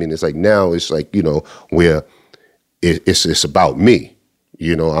this, but I mean, it's now it's where it's about me.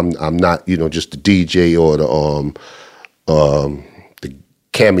 I'm not, just the DJ or the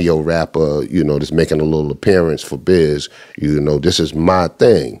cameo rapper, just making a little appearance for Biz. This is my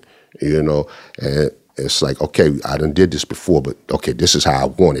thing. you know, and it's like, okay, I done did this before, but okay, this is how I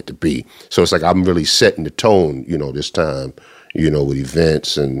want it to be. So it's like I'm really setting the tone, you know, this time, you know, with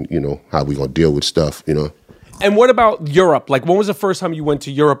events and, you know, how we gonna deal with stuff, you know. And what about Europe? Like, when was the first time you went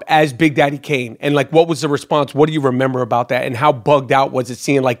to Europe as Big Daddy Kane? And, like, what was the response? What do you remember about that? And how bugged out was it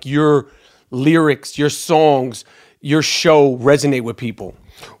seeing, like, your lyrics, your songs, your show resonate with people?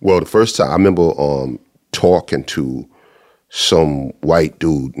 Well, the first time, I remember talking to some white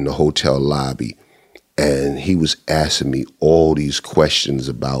dude in the hotel lobby, and he was asking me all these questions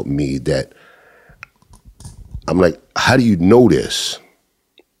about me that I'm like, how do you know this?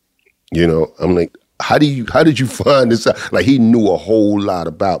 You know, I'm like, how did you find this out? Like, he knew a whole lot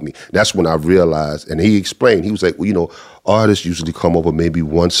about me. That's when I realized, and he explained, he was like, well, you know, artists usually come over maybe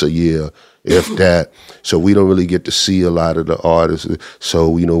once a year, if that. So we don't really get to see a lot of the artists.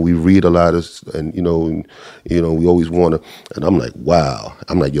 So, you know, we read a lot of, and we always want to, and I'm like, wow.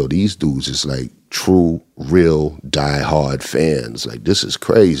 I'm like, yo, these dudes is like true, real, die-hard fans. Like, this is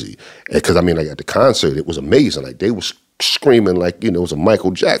crazy. Because, I mean, like, at the concert, it was amazing. Like, they were screaming like, you know, it was a Michael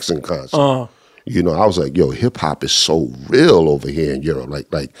Jackson concert. You know, I was like, yo, hip-hop is so real over here in Europe.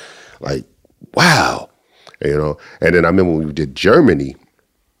 Like, wow. You know, and then I remember when we did Germany,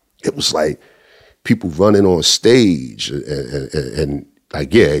 it was like people running on stage and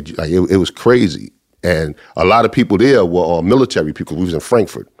like, yeah, like it was crazy. And a lot of people there were military people. We was in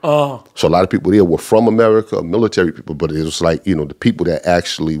Frankfurt. So a lot of people there were from America, military people, but it was like, you know, the people that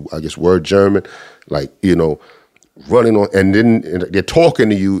actually, I guess, were German, like, you know, running on, and then they're talking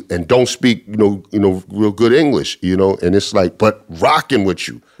to you and don't speak, you know, real good English, you know, and it's like, but rocking with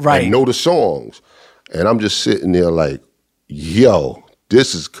you, right? And know the songs, and I'm just sitting there like, yo,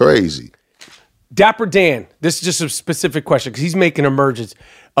 this is crazy. Dapper Dan, this is just a specific question because he's making a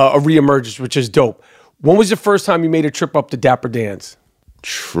reemergence, which is dope. When was the first time you made a trip up to Dapper Dan's?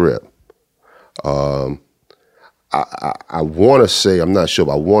 Trip. I want to say, I'm not sure,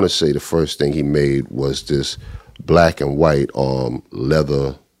 but I want to say the first thing he made was this black and white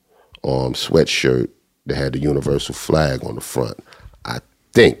leather sweatshirt that had the universal flag on the front. I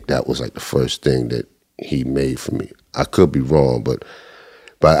think that was like the first thing that he made for me. I could be wrong, but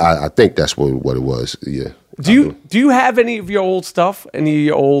I think that's what it was. Yeah. Do you have any of your old stuff? Any of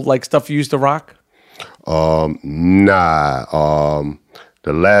your old like stuff you used to rock? Nah.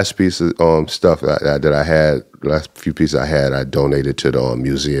 The last piece of stuff that I had, the last few pieces I had, I donated to the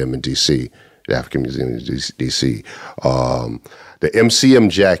museum in D.C., the African Museum in D.C. The MCM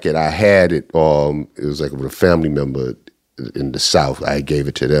jacket, I had it. It was like with a family member in the South. I gave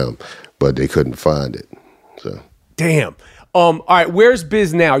it to them, but they couldn't find it. So. Damn. All right, where's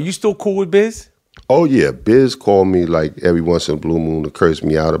Biz now? You still cool with Biz? Oh yeah, Biz called me like every once in a blue moon to curse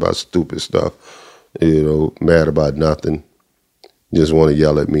me out about stupid stuff. You know, mad about nothing. Just want to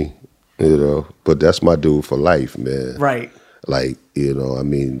yell at me, you know. But that's my dude for life, man. Right. Like, you know, I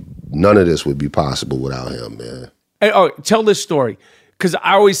mean, none of this would be possible without him, man. Hey, tell this story, because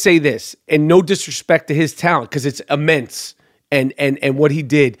I always say this, and no disrespect to his talent, because it's immense, and what he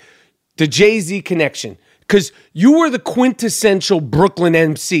did. The Jay-Z connection, because you were the quintessential Brooklyn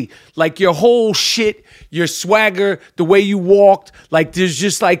MC. Like, your whole shit, your swagger, the way you walked, like, there's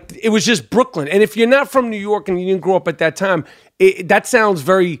just like, it was just Brooklyn. And if you're not from New York and you didn't grow up at that time, that sounds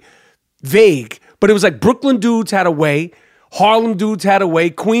very vague, but it was like Brooklyn dudes had a way, Harlem dudes had a way,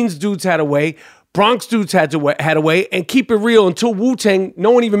 Queens dudes had a way, Bronx dudes had a way, and keep it real, until Wu-Tang,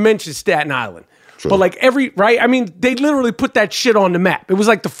 no one even mentioned Staten Island. Sure. But like right? I mean, they literally put that shit on the map. It was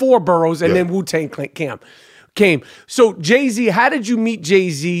like the four boroughs, and then Wu-Tang came. So Jay-Z, how did you meet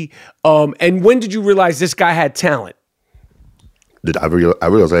Jay-Z, and when did you realize this guy had talent? I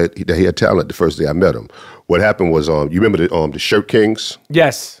realized that he had talent the first day I met him. What happened was, you remember the Shirt Kings?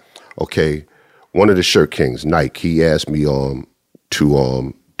 Yes. Okay, one of the Shirt Kings, Nike, he asked me to do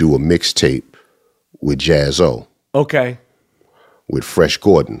a mixtape with Jaz-O. Okay. With Fresh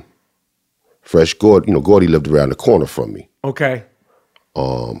Gordon. Fresh Gordon, you know, Gordy lived around the corner from me. Okay.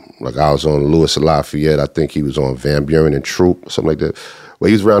 Like I was on Louis Lafayette, I think he was on Van Buren and Troop, something like that. Well,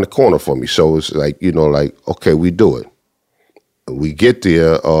 he was around the corner from me, so it's like, you know, like, okay, we do it. We get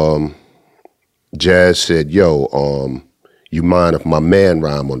there, Jazz said, yo, you mind if my man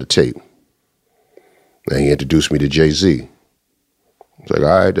rhyme on the tape? And he introduced me to Jay-Z. I was like,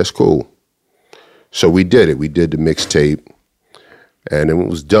 all right, that's cool. So we did it. We did the mixtape. And then when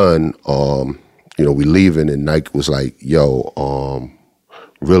it was done, you know, we leaving, and Nike was like, yo,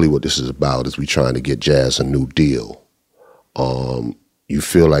 really what this is about is we trying to get Jazz a new deal. You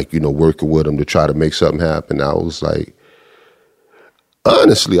feel like, you know, working with him to try to make something happen? I was like,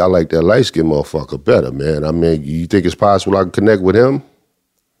 honestly, I like that light-skinned motherfucker better, man. I mean, you think it's possible I can connect with him?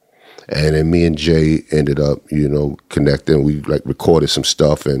 And then me and Jay ended up, connecting. We like recorded some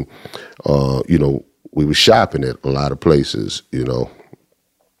stuff, and we were shopping at a lot of places,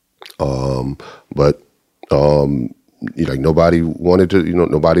 but nobody wanted to,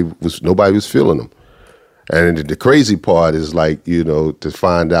 nobody was feeling them. And the crazy part is to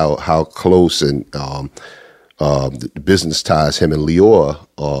find out how close and the business ties him and Lior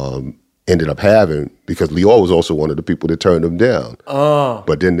ended up having, because Lior was also one of the people that turned him down.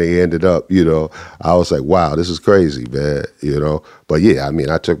 But then they ended up, I was like, wow, this is crazy, man, But yeah, I mean,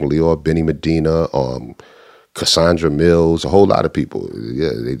 I took Lior, Benny Medina, Cassandra Mills, a whole lot of people. Yeah,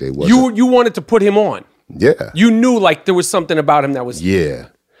 they wasn't. You wanted to put him on. Yeah. You knew there was something about him that was. Yeah.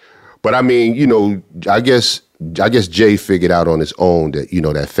 But I mean, I guess Jay figured out on his own that,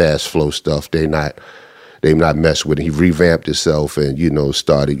 that fast flow stuff, they not mess with it. He revamped himself and,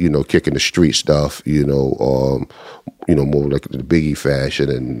 started, kicking the street stuff, more like the Biggie fashion,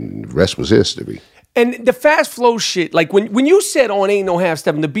 and the rest was history. And the fast flow shit, when you said on Ain't No Half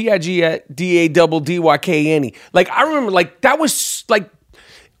Steppin', the BIGDADDYKNE, I remember that was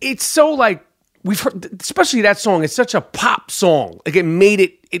it's so we've heard, especially that song, it's such a pop song. It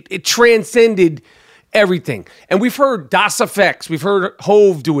made it transcended everything. And we've heard Das Effects, we've heard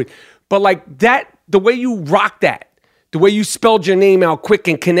Hove do it. But that, the way you rocked that, the way you spelled your name out quick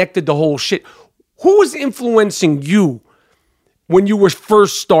and connected the whole shit, who was influencing you when you were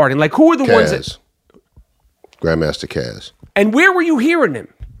first starting? Who were the ones that... Grandmaster Caz. And where were you hearing him?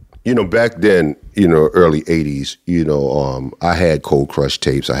 Back then, early 80s, I had Cold Crush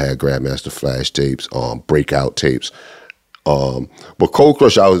tapes, I had Grandmaster Flash tapes, Breakout tapes. But Cold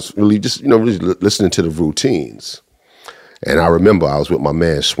Crush, I was really just, really listening to the routines. And I remember I was with my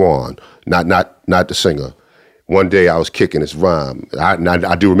man Swan, not the singer. One day I was kicking this rhyme.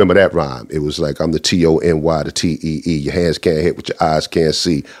 I do remember that rhyme. It was I'm the TONY, the TEE. Your hands can't hit what your eyes can't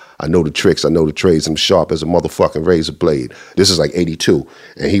see. I know the tricks, I know the trades. I'm sharp as a motherfucking razor blade. This is 82.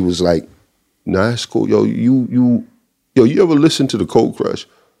 And he was like, nah, that's cool. Yo, you ever listen to the Cold Crush?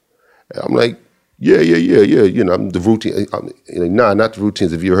 And I'm like, yeah. I'm the routine. Nah, not the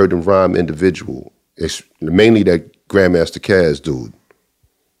routines. Have you heard them rhyme individual? It's mainly that Grandmaster Caz dude.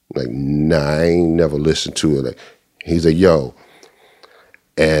 Nah, I ain't never listened to it. He's like, yo.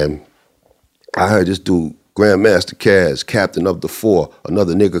 And I heard this dude, Grandmaster Caz, captain of the 4.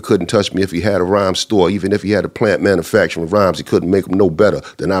 Another nigga couldn't touch me if he had a rhyme store. Even if he had a plant manufacturing rhymes, he couldn't make them no better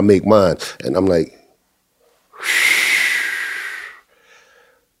than I make mine. And I'm like,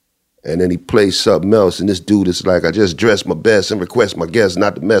 and then he plays something else, and this dude is like, I just dress my best and request my guests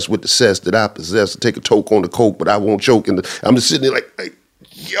not to mess with the cess that I possess, to take a toke on the coke, but I won't choke. And I'm just sitting there like,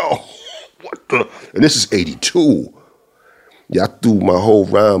 yo, what the? And this is 82. Yeah, I threw my whole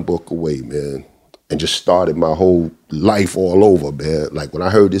rhyme book away, man, and just started my whole life all over, man. When I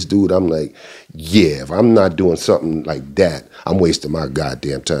heard this dude, I'm like, yeah, if I'm not doing something like that, I'm wasting my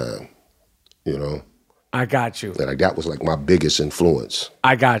goddamn time, I got you. That was my biggest influence.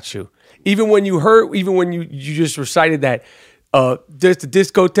 I got you. Even when you just recited that, there's the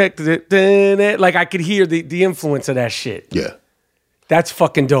discotheque, I could hear the influence of that shit. Yeah. That's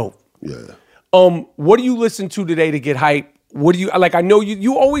fucking dope. Yeah. What do you listen to today to get hype? What do you, I know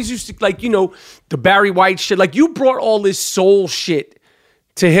you always used to, the Barry White shit. You brought all this soul shit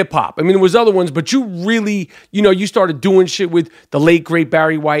to hip hop. I mean, there was other ones, but you really, you started doing shit with the late, great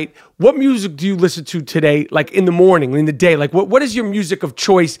Barry White. What music do you listen to today, in the morning, in the day? What is your music of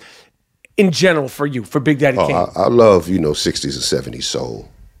choice in general for you, for Big Daddy Kane? I love, 60s and 70s soul.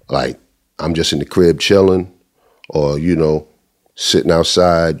 I'm just in the crib chilling, or, sitting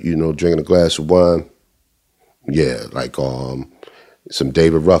outside, drinking a glass of wine. Yeah, some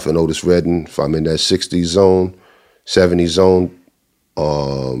David Ruffin, Otis Redding, if I'm in that 60s zone, 70s zone.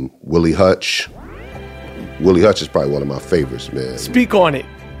 Willie Hutch. Willie Hutch is probably one of my favorites, man. Speak on it.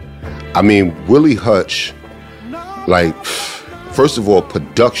 I mean, Willie Hutch, first of all,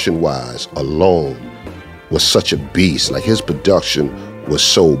 production-wise alone, was such a beast. His production was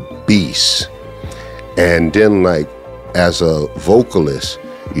so beast. And then, as a vocalist,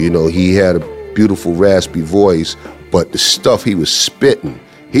 he had a beautiful raspy voice, but the stuff he was spitting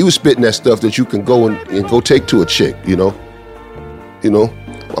that stuff that you can go and go take to a chick,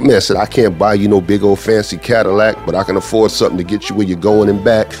 My man said, I can't buy you no big old fancy Cadillac, but I can afford something to get you where you're going and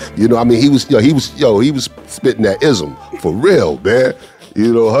back. He was spitting that ism for real, man.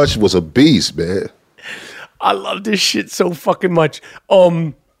 Hutch was a beast, man. I love this shit so fucking much. All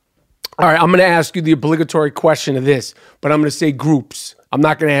right, I'm going to ask you the obligatory question of this, but I'm going to say groups. I'm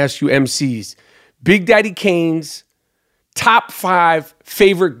not going to ask you MCs. Big Daddy Kane's top 5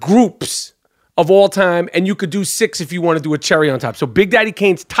 favorite groups of all time, and you could do 6 if you want to do a cherry on top. So Big Daddy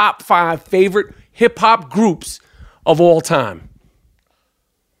Kane's top 5 favorite hip-hop groups of all time.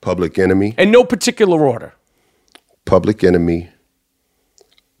 Public Enemy. In no particular order. Public Enemy,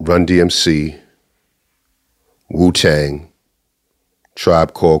 Run DMC, Wu-Tang,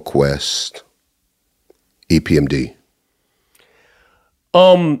 Tribe Called Quest, EPMD.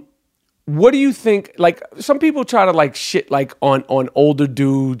 What do you think? Like, some people try to like shit like on older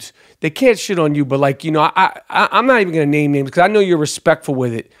dudes. They can't shit on you, but like, you know, I'm not even gonna name names because I know you're respectful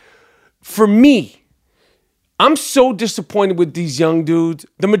with it. For me, I'm so disappointed with these young dudes.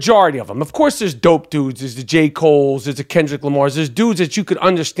 The majority of them. Of course, there's dope dudes. There's the J. Coles. There's the Kendrick Lamars. There's dudes that you could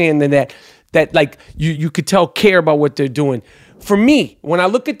understand that like you could tell care about what they're doing. For me, when I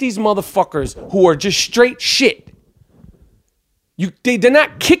look at these motherfuckers who are just straight shit. They're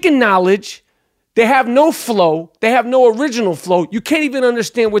not kicking knowledge. They have no flow. They have no original flow. You can't even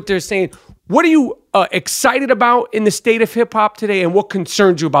understand what they're saying. What are you excited about in the state of hip-hop today, and what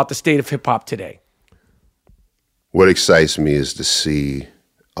concerns you about the state of hip-hop today? What excites me is to see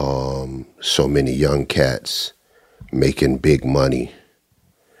so many young cats making big money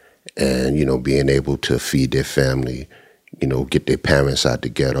and, you know, being able to feed their family, you know, get their parents out the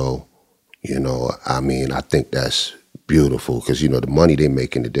ghetto. You know, I mean, I think that's beautiful because, you know, the money they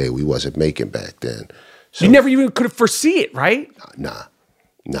making today, we wasn't making back then. So, you never even could have foresee it, right? Nah.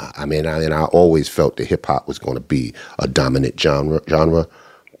 I mean, I always felt that hip hop was going to be a dominant genre,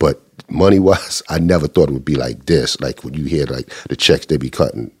 but money-wise, I never thought it would be like this. Like when you hear like the checks they be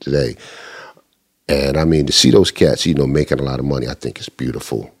cutting today, and I mean to see those cats, you know, making a lot of money, I think is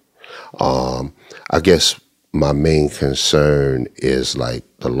beautiful. I guess my main concern is like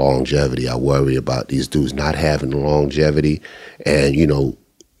the longevity. I worry about these dudes not having the longevity. And, you know,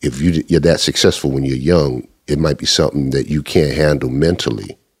 if you're that successful when you're young, it might be something that you can't handle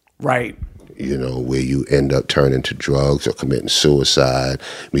mentally. Right. You know, where you end up turning to drugs or committing suicide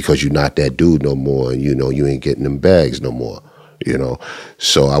because you're not that dude no more and, you know, you ain't getting them bags no more, you know.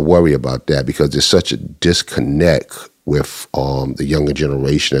 So I worry about that because there's such a disconnect with the younger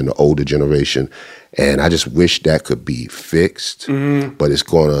generation and the older generation. And I just wish that could be fixed, but it's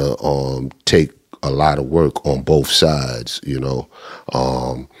going to take a lot of work on both sides, you know.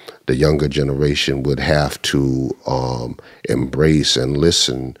 The younger generation would have to embrace and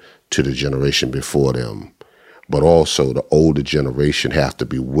listen to the generation before them. But also the older generation have to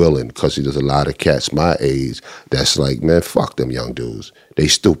be willing because there's a lot of cats my age that's like, man, fuck them young dudes. They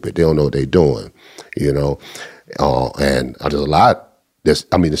stupid. They don't know what they doing, you know. And there's a lot. There's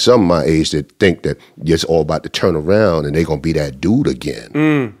some of my age that think that it's all about to turn around and they're going to be that dude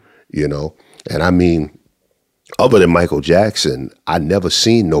again, you know? And I mean, other than Michael Jackson, I never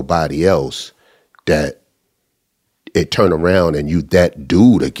seen nobody else that it turned around and you that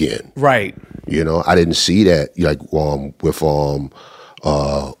dude again. Right. You know, I didn't see that like with Paul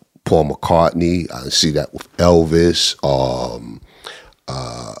McCartney. I didn't see that with Elvis,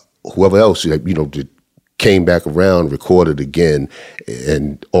 whoever else, you know, came back around, recorded again,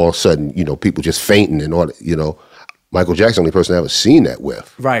 and all of a sudden, you know, people just fainting and all that, you know. Michael Jackson, the only person I ever seen that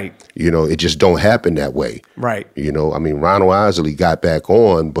with. Right. You know, it just don't happen that way. Right. You know, I mean, Ronald Isley got back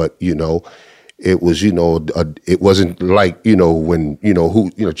on, but, you know, it was, you know, it wasn't like, you know, when, you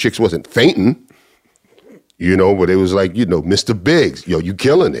know, chicks wasn't fainting, you know, but it was like, you know, Mr. Biggs, yo, you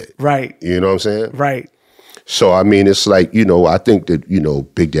killing it. Right. You know what I'm saying? Right. So, I mean, it's like, you know, I think that, you know,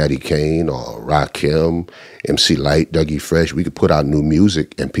 Big Daddy Kane or Rakim, MC Lyte, Dougie Fresh, we could put out new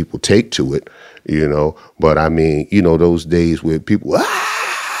music and people take to it, you know. But, I mean, you know, those days where people,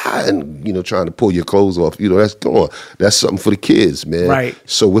 and, you know, trying to pull your clothes off, you know, that's something for the kids, man. Right.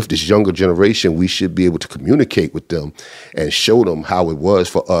 So with this younger generation, we should be able to communicate with them and show them how it was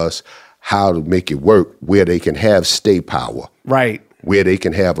for us, how to make it work, where they can have stay power. Right. Where they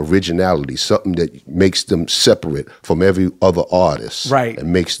can have originality, something that makes them separate from every other artist. Right.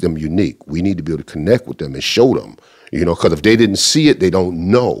 And makes them unique. We need to be able to connect with them and show them, you know, because if they didn't see it, they don't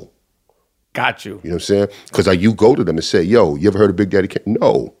know. Got you. You know what I'm saying? Because like you go to them and say, yo, you ever heard of Big Daddy Kane?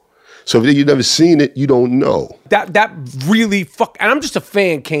 No. So if you've never seen it, you don't know. That really and I'm just a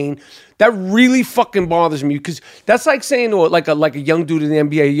fan, Kane. That really fucking bothers me because that's like saying to like a young dude in the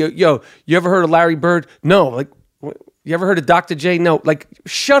NBA, yo, you ever heard of Larry Bird? No. Like, you ever heard of Dr. J? No. Like,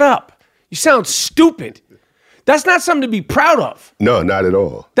 shut up. You sound stupid. That's not something to be proud of. No, not at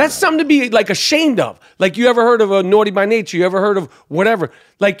all. That's something to be like ashamed of. Like, you ever heard of a Naughty by Nature? You ever heard of whatever?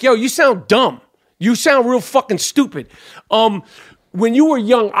 Like, yo, you sound dumb. You sound real fucking stupid. When you were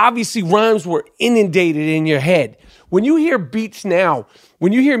young, obviously rhymes were inundated in your head. When you hear beats now,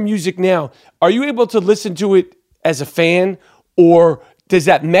 when you hear music now, are you able to listen to it as a fan, or does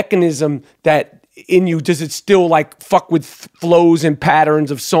that mechanism that in you, does it still like fuck with flows and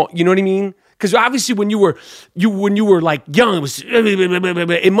patterns of song? You know what I mean? Because obviously when you were like young,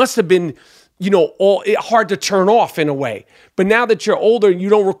 it must have been, hard to turn off in a way. But now that you're older and you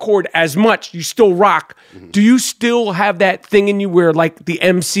don't record as much, you still rock. Do you still have that thing in you where like the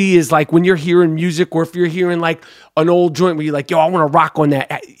MC is like when you're hearing music, or if you're hearing like an old joint where you're like, yo, I want to rock on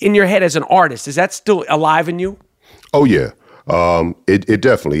that in your head as an artist? Is that still alive in you? Oh yeah, it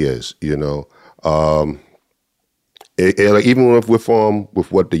definitely is. Like even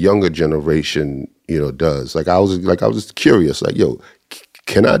with what the younger generation does, like I was just curious, like, yo,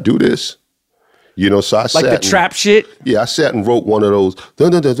 can I do this? So I sat like the trap shit. Yeah, I sat and wrote one of those.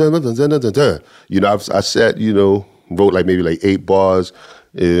 Dun, dun, dun, dun, dun, dun, dun, dun. I sat, wrote like maybe like 8 bars,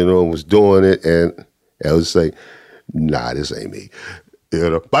 was doing it, and I was like, nah, this ain't me,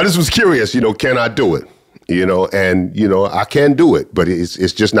 But I just was curious, can I do it? And I can do it, but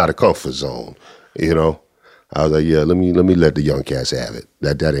it's just not a comfort zone, I was like, yeah, let me let the young cats have it.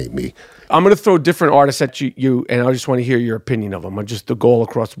 That ain't me. I'm gonna throw different artists at you, and I just want to hear your opinion of them. I'm just the goal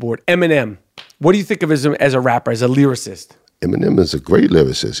across the board. Eminem, what do you think of him as a rapper, as a lyricist? Eminem is a great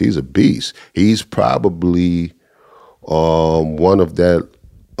lyricist. He's a beast. He's probably one of that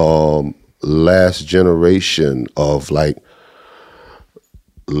last generation of like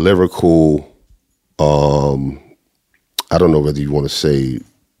lyrical. I don't know whether you want to say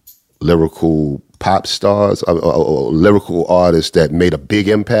lyrical pop stars, or lyrical artists that made a big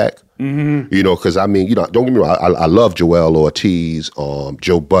impact. Mm-hmm. Because don't get me wrong, I love Joel Ortiz,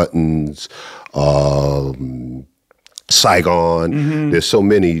 Joe Buttons, Saigon. Mm-hmm. There's so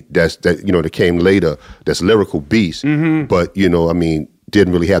many that came later that's lyrical beasts, mm-hmm. but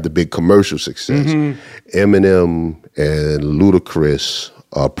didn't really have the big commercial success. Mm-hmm. Eminem and Ludacris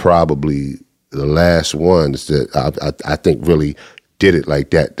are probably the last ones that I think really did it like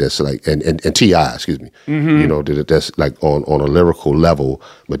that. That's like and T.I., excuse me. Mm-hmm. Did it that's like on a lyrical level,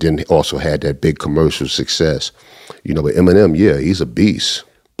 but then also had that big commercial success. But Eminem, yeah, he's a beast.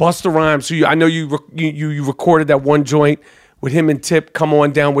 Busta Rhymes, who I know you recorded that one joint with him and Tip, Come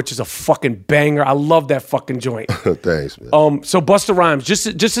On Down, which is a fucking banger. I love that fucking joint. Thanks, man. So Busta Rhymes, just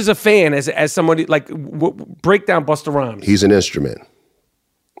as a fan, as somebody like break down Busta Rhymes. He's an instrument.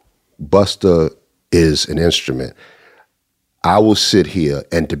 Busta is an instrument. I will sit here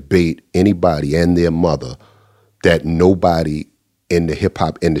and debate anybody and their mother that nobody in the hip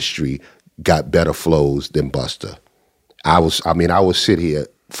hop industry got better flows than Busta. I will sit here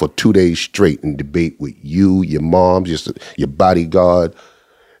for 2 days straight and debate with you, your mom, just your bodyguard.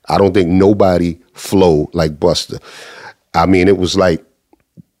 I don't think nobody flow like Busta. It was like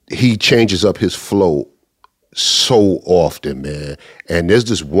he changes up his flow so often, man. And there's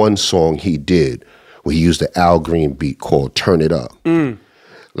this one song he did where he used the Al Green beat called Turn It Up. Mm.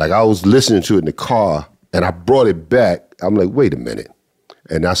 Like I was listening to it in the car and I brought it back. I'm like, wait a minute.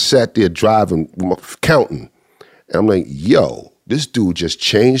 And I sat there driving, counting. And I'm like, yo, this dude just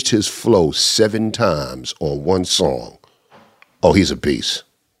changed his flow 7 times on one song. Oh, he's a beast.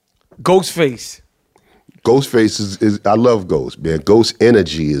 Ghostface. Ghostface is I love Ghost, man. Ghost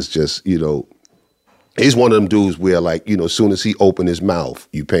energy is just, he's one of them dudes where, like, as soon as he opened his mouth,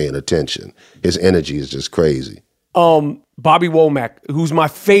 you paying attention. His energy is just crazy. Bobby Womack, who's my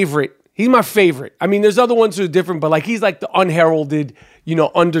favorite. He's my favorite. There's other ones who are different, but like he's like the unheralded,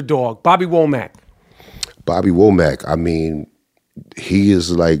 underdog. Bobby Womack. Bobby Womack, he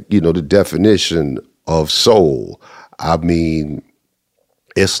is like, the definition of soul.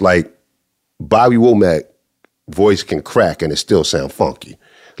 It's like Bobby Womack voice can crack and it still sound funky.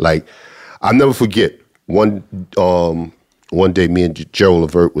 Like, I'll never forget one day me and Gerald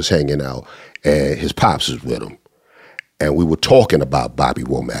Levert was hanging out and his pops was with him. And we were talking about Bobby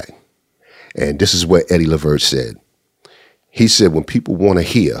Womack. And this is what Eddie Levert said. He said, when people want to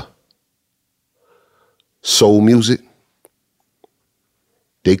hear soul music,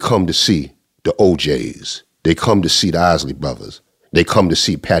 they come to see the OJs. They come to see the Isley Brothers. They come to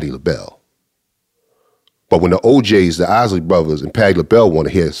see Patti LaBelle. But when the OJs, the Isley Brothers, and Patti LaBelle want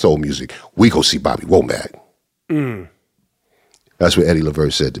to hear soul music, we go see Bobby Womack. Mm. That's what Eddie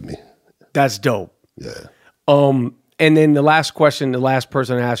Levert said to me. That's dope. Yeah. And then the last question, the last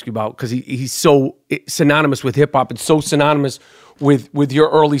person I ask you about, because he's so synonymous with hip hop and so synonymous with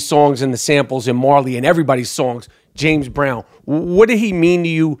your early songs and the samples and Marley and everybody's songs, James Brown. What did he mean to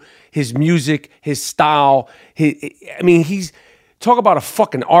you? His music, his style. He's talk about a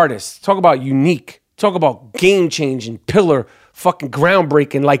fucking artist. Talk about unique. Talk about game changing, pillar, fucking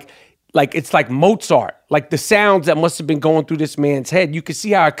groundbreaking. Like it's like Mozart. Like the sounds that must have been going through this man's head. You could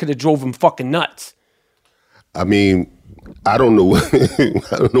see how I could have drove him fucking nuts. I don't know what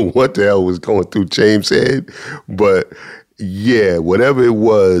the hell was going through James' head, but yeah, whatever it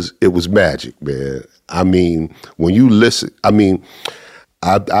was magic, man. I mean, when you listen, I mean,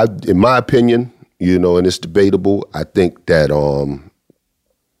 I in my opinion, you know, and it's debatable, I think that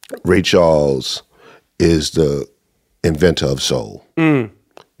Ray Charles is the inventor of soul. You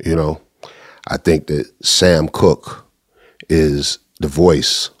know, I think that Sam Cooke is the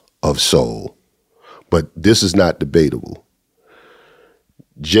voice of soul, but this is not debatable.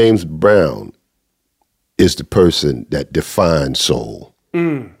 James Brown is the person that defined soul.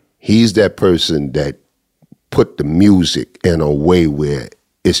 He's that person that put the music in a way where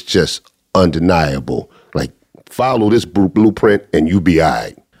it's just undeniable. Like, follow this blueprint and you be all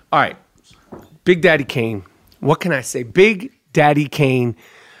right. All right. Big Daddy Kane. What can I say? Big Daddy Kane.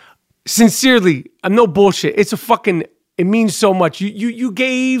 Sincerely, I'm no bullshit. It's a fucking, it means so much. You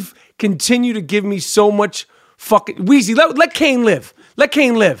continue to give me so much fucking, Weezy, let Kane live. Let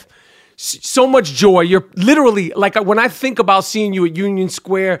Kane live. So much joy. You're literally, like, when I think about seeing you at Union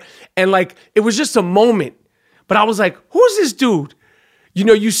Square, and like, it was just a moment, but I was like, who's this dude? You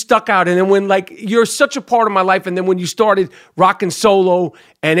know, you stuck out. And then when, like, you're such a part of my life, and then when you started rocking solo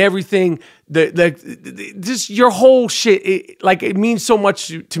and everything, this your whole shit, it means so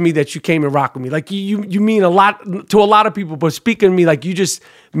much to me that you came and rocked with me. Like, you mean a lot to a lot of people, but speaking to me, like, you just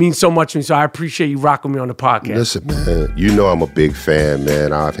mean so much to me. So I appreciate you rocking me on the podcast. Listen, man, you know I'm a big fan,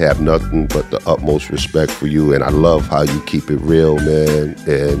 man. I have nothing but the utmost respect for you, and I love how you keep it real, man.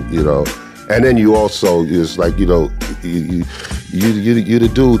 And, you know, and then you also, it's like, you know, you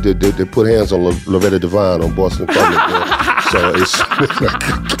the dude that put hands on Loretta Devine on Boston Public, man. So it's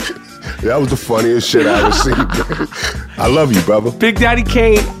that was the funniest shit I ever seen, man. I love you, brother. Big Daddy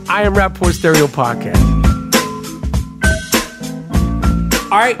Kane, I Am Rapaport Stereo Podcast.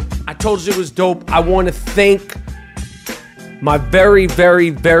 All right, I told you it was dope. I want to thank my very,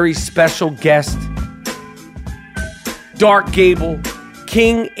 very, very special guest, Dark Gable,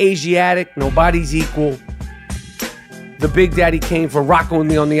 King Asiatic, Nobody's Equal, the Big Daddy Kane, for rocking with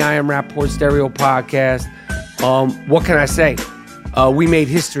me on the I Am Rapaport Stereo Podcast. What can I say? We made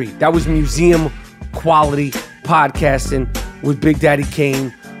history. That was museum quality podcasting with Big Daddy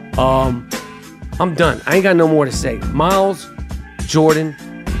Kane. I'm done. I ain't got no more to say. Miles, Jordan,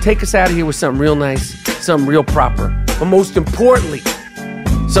 take us out of here with something real nice, something real proper, but most importantly,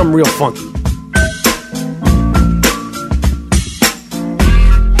 something real funky.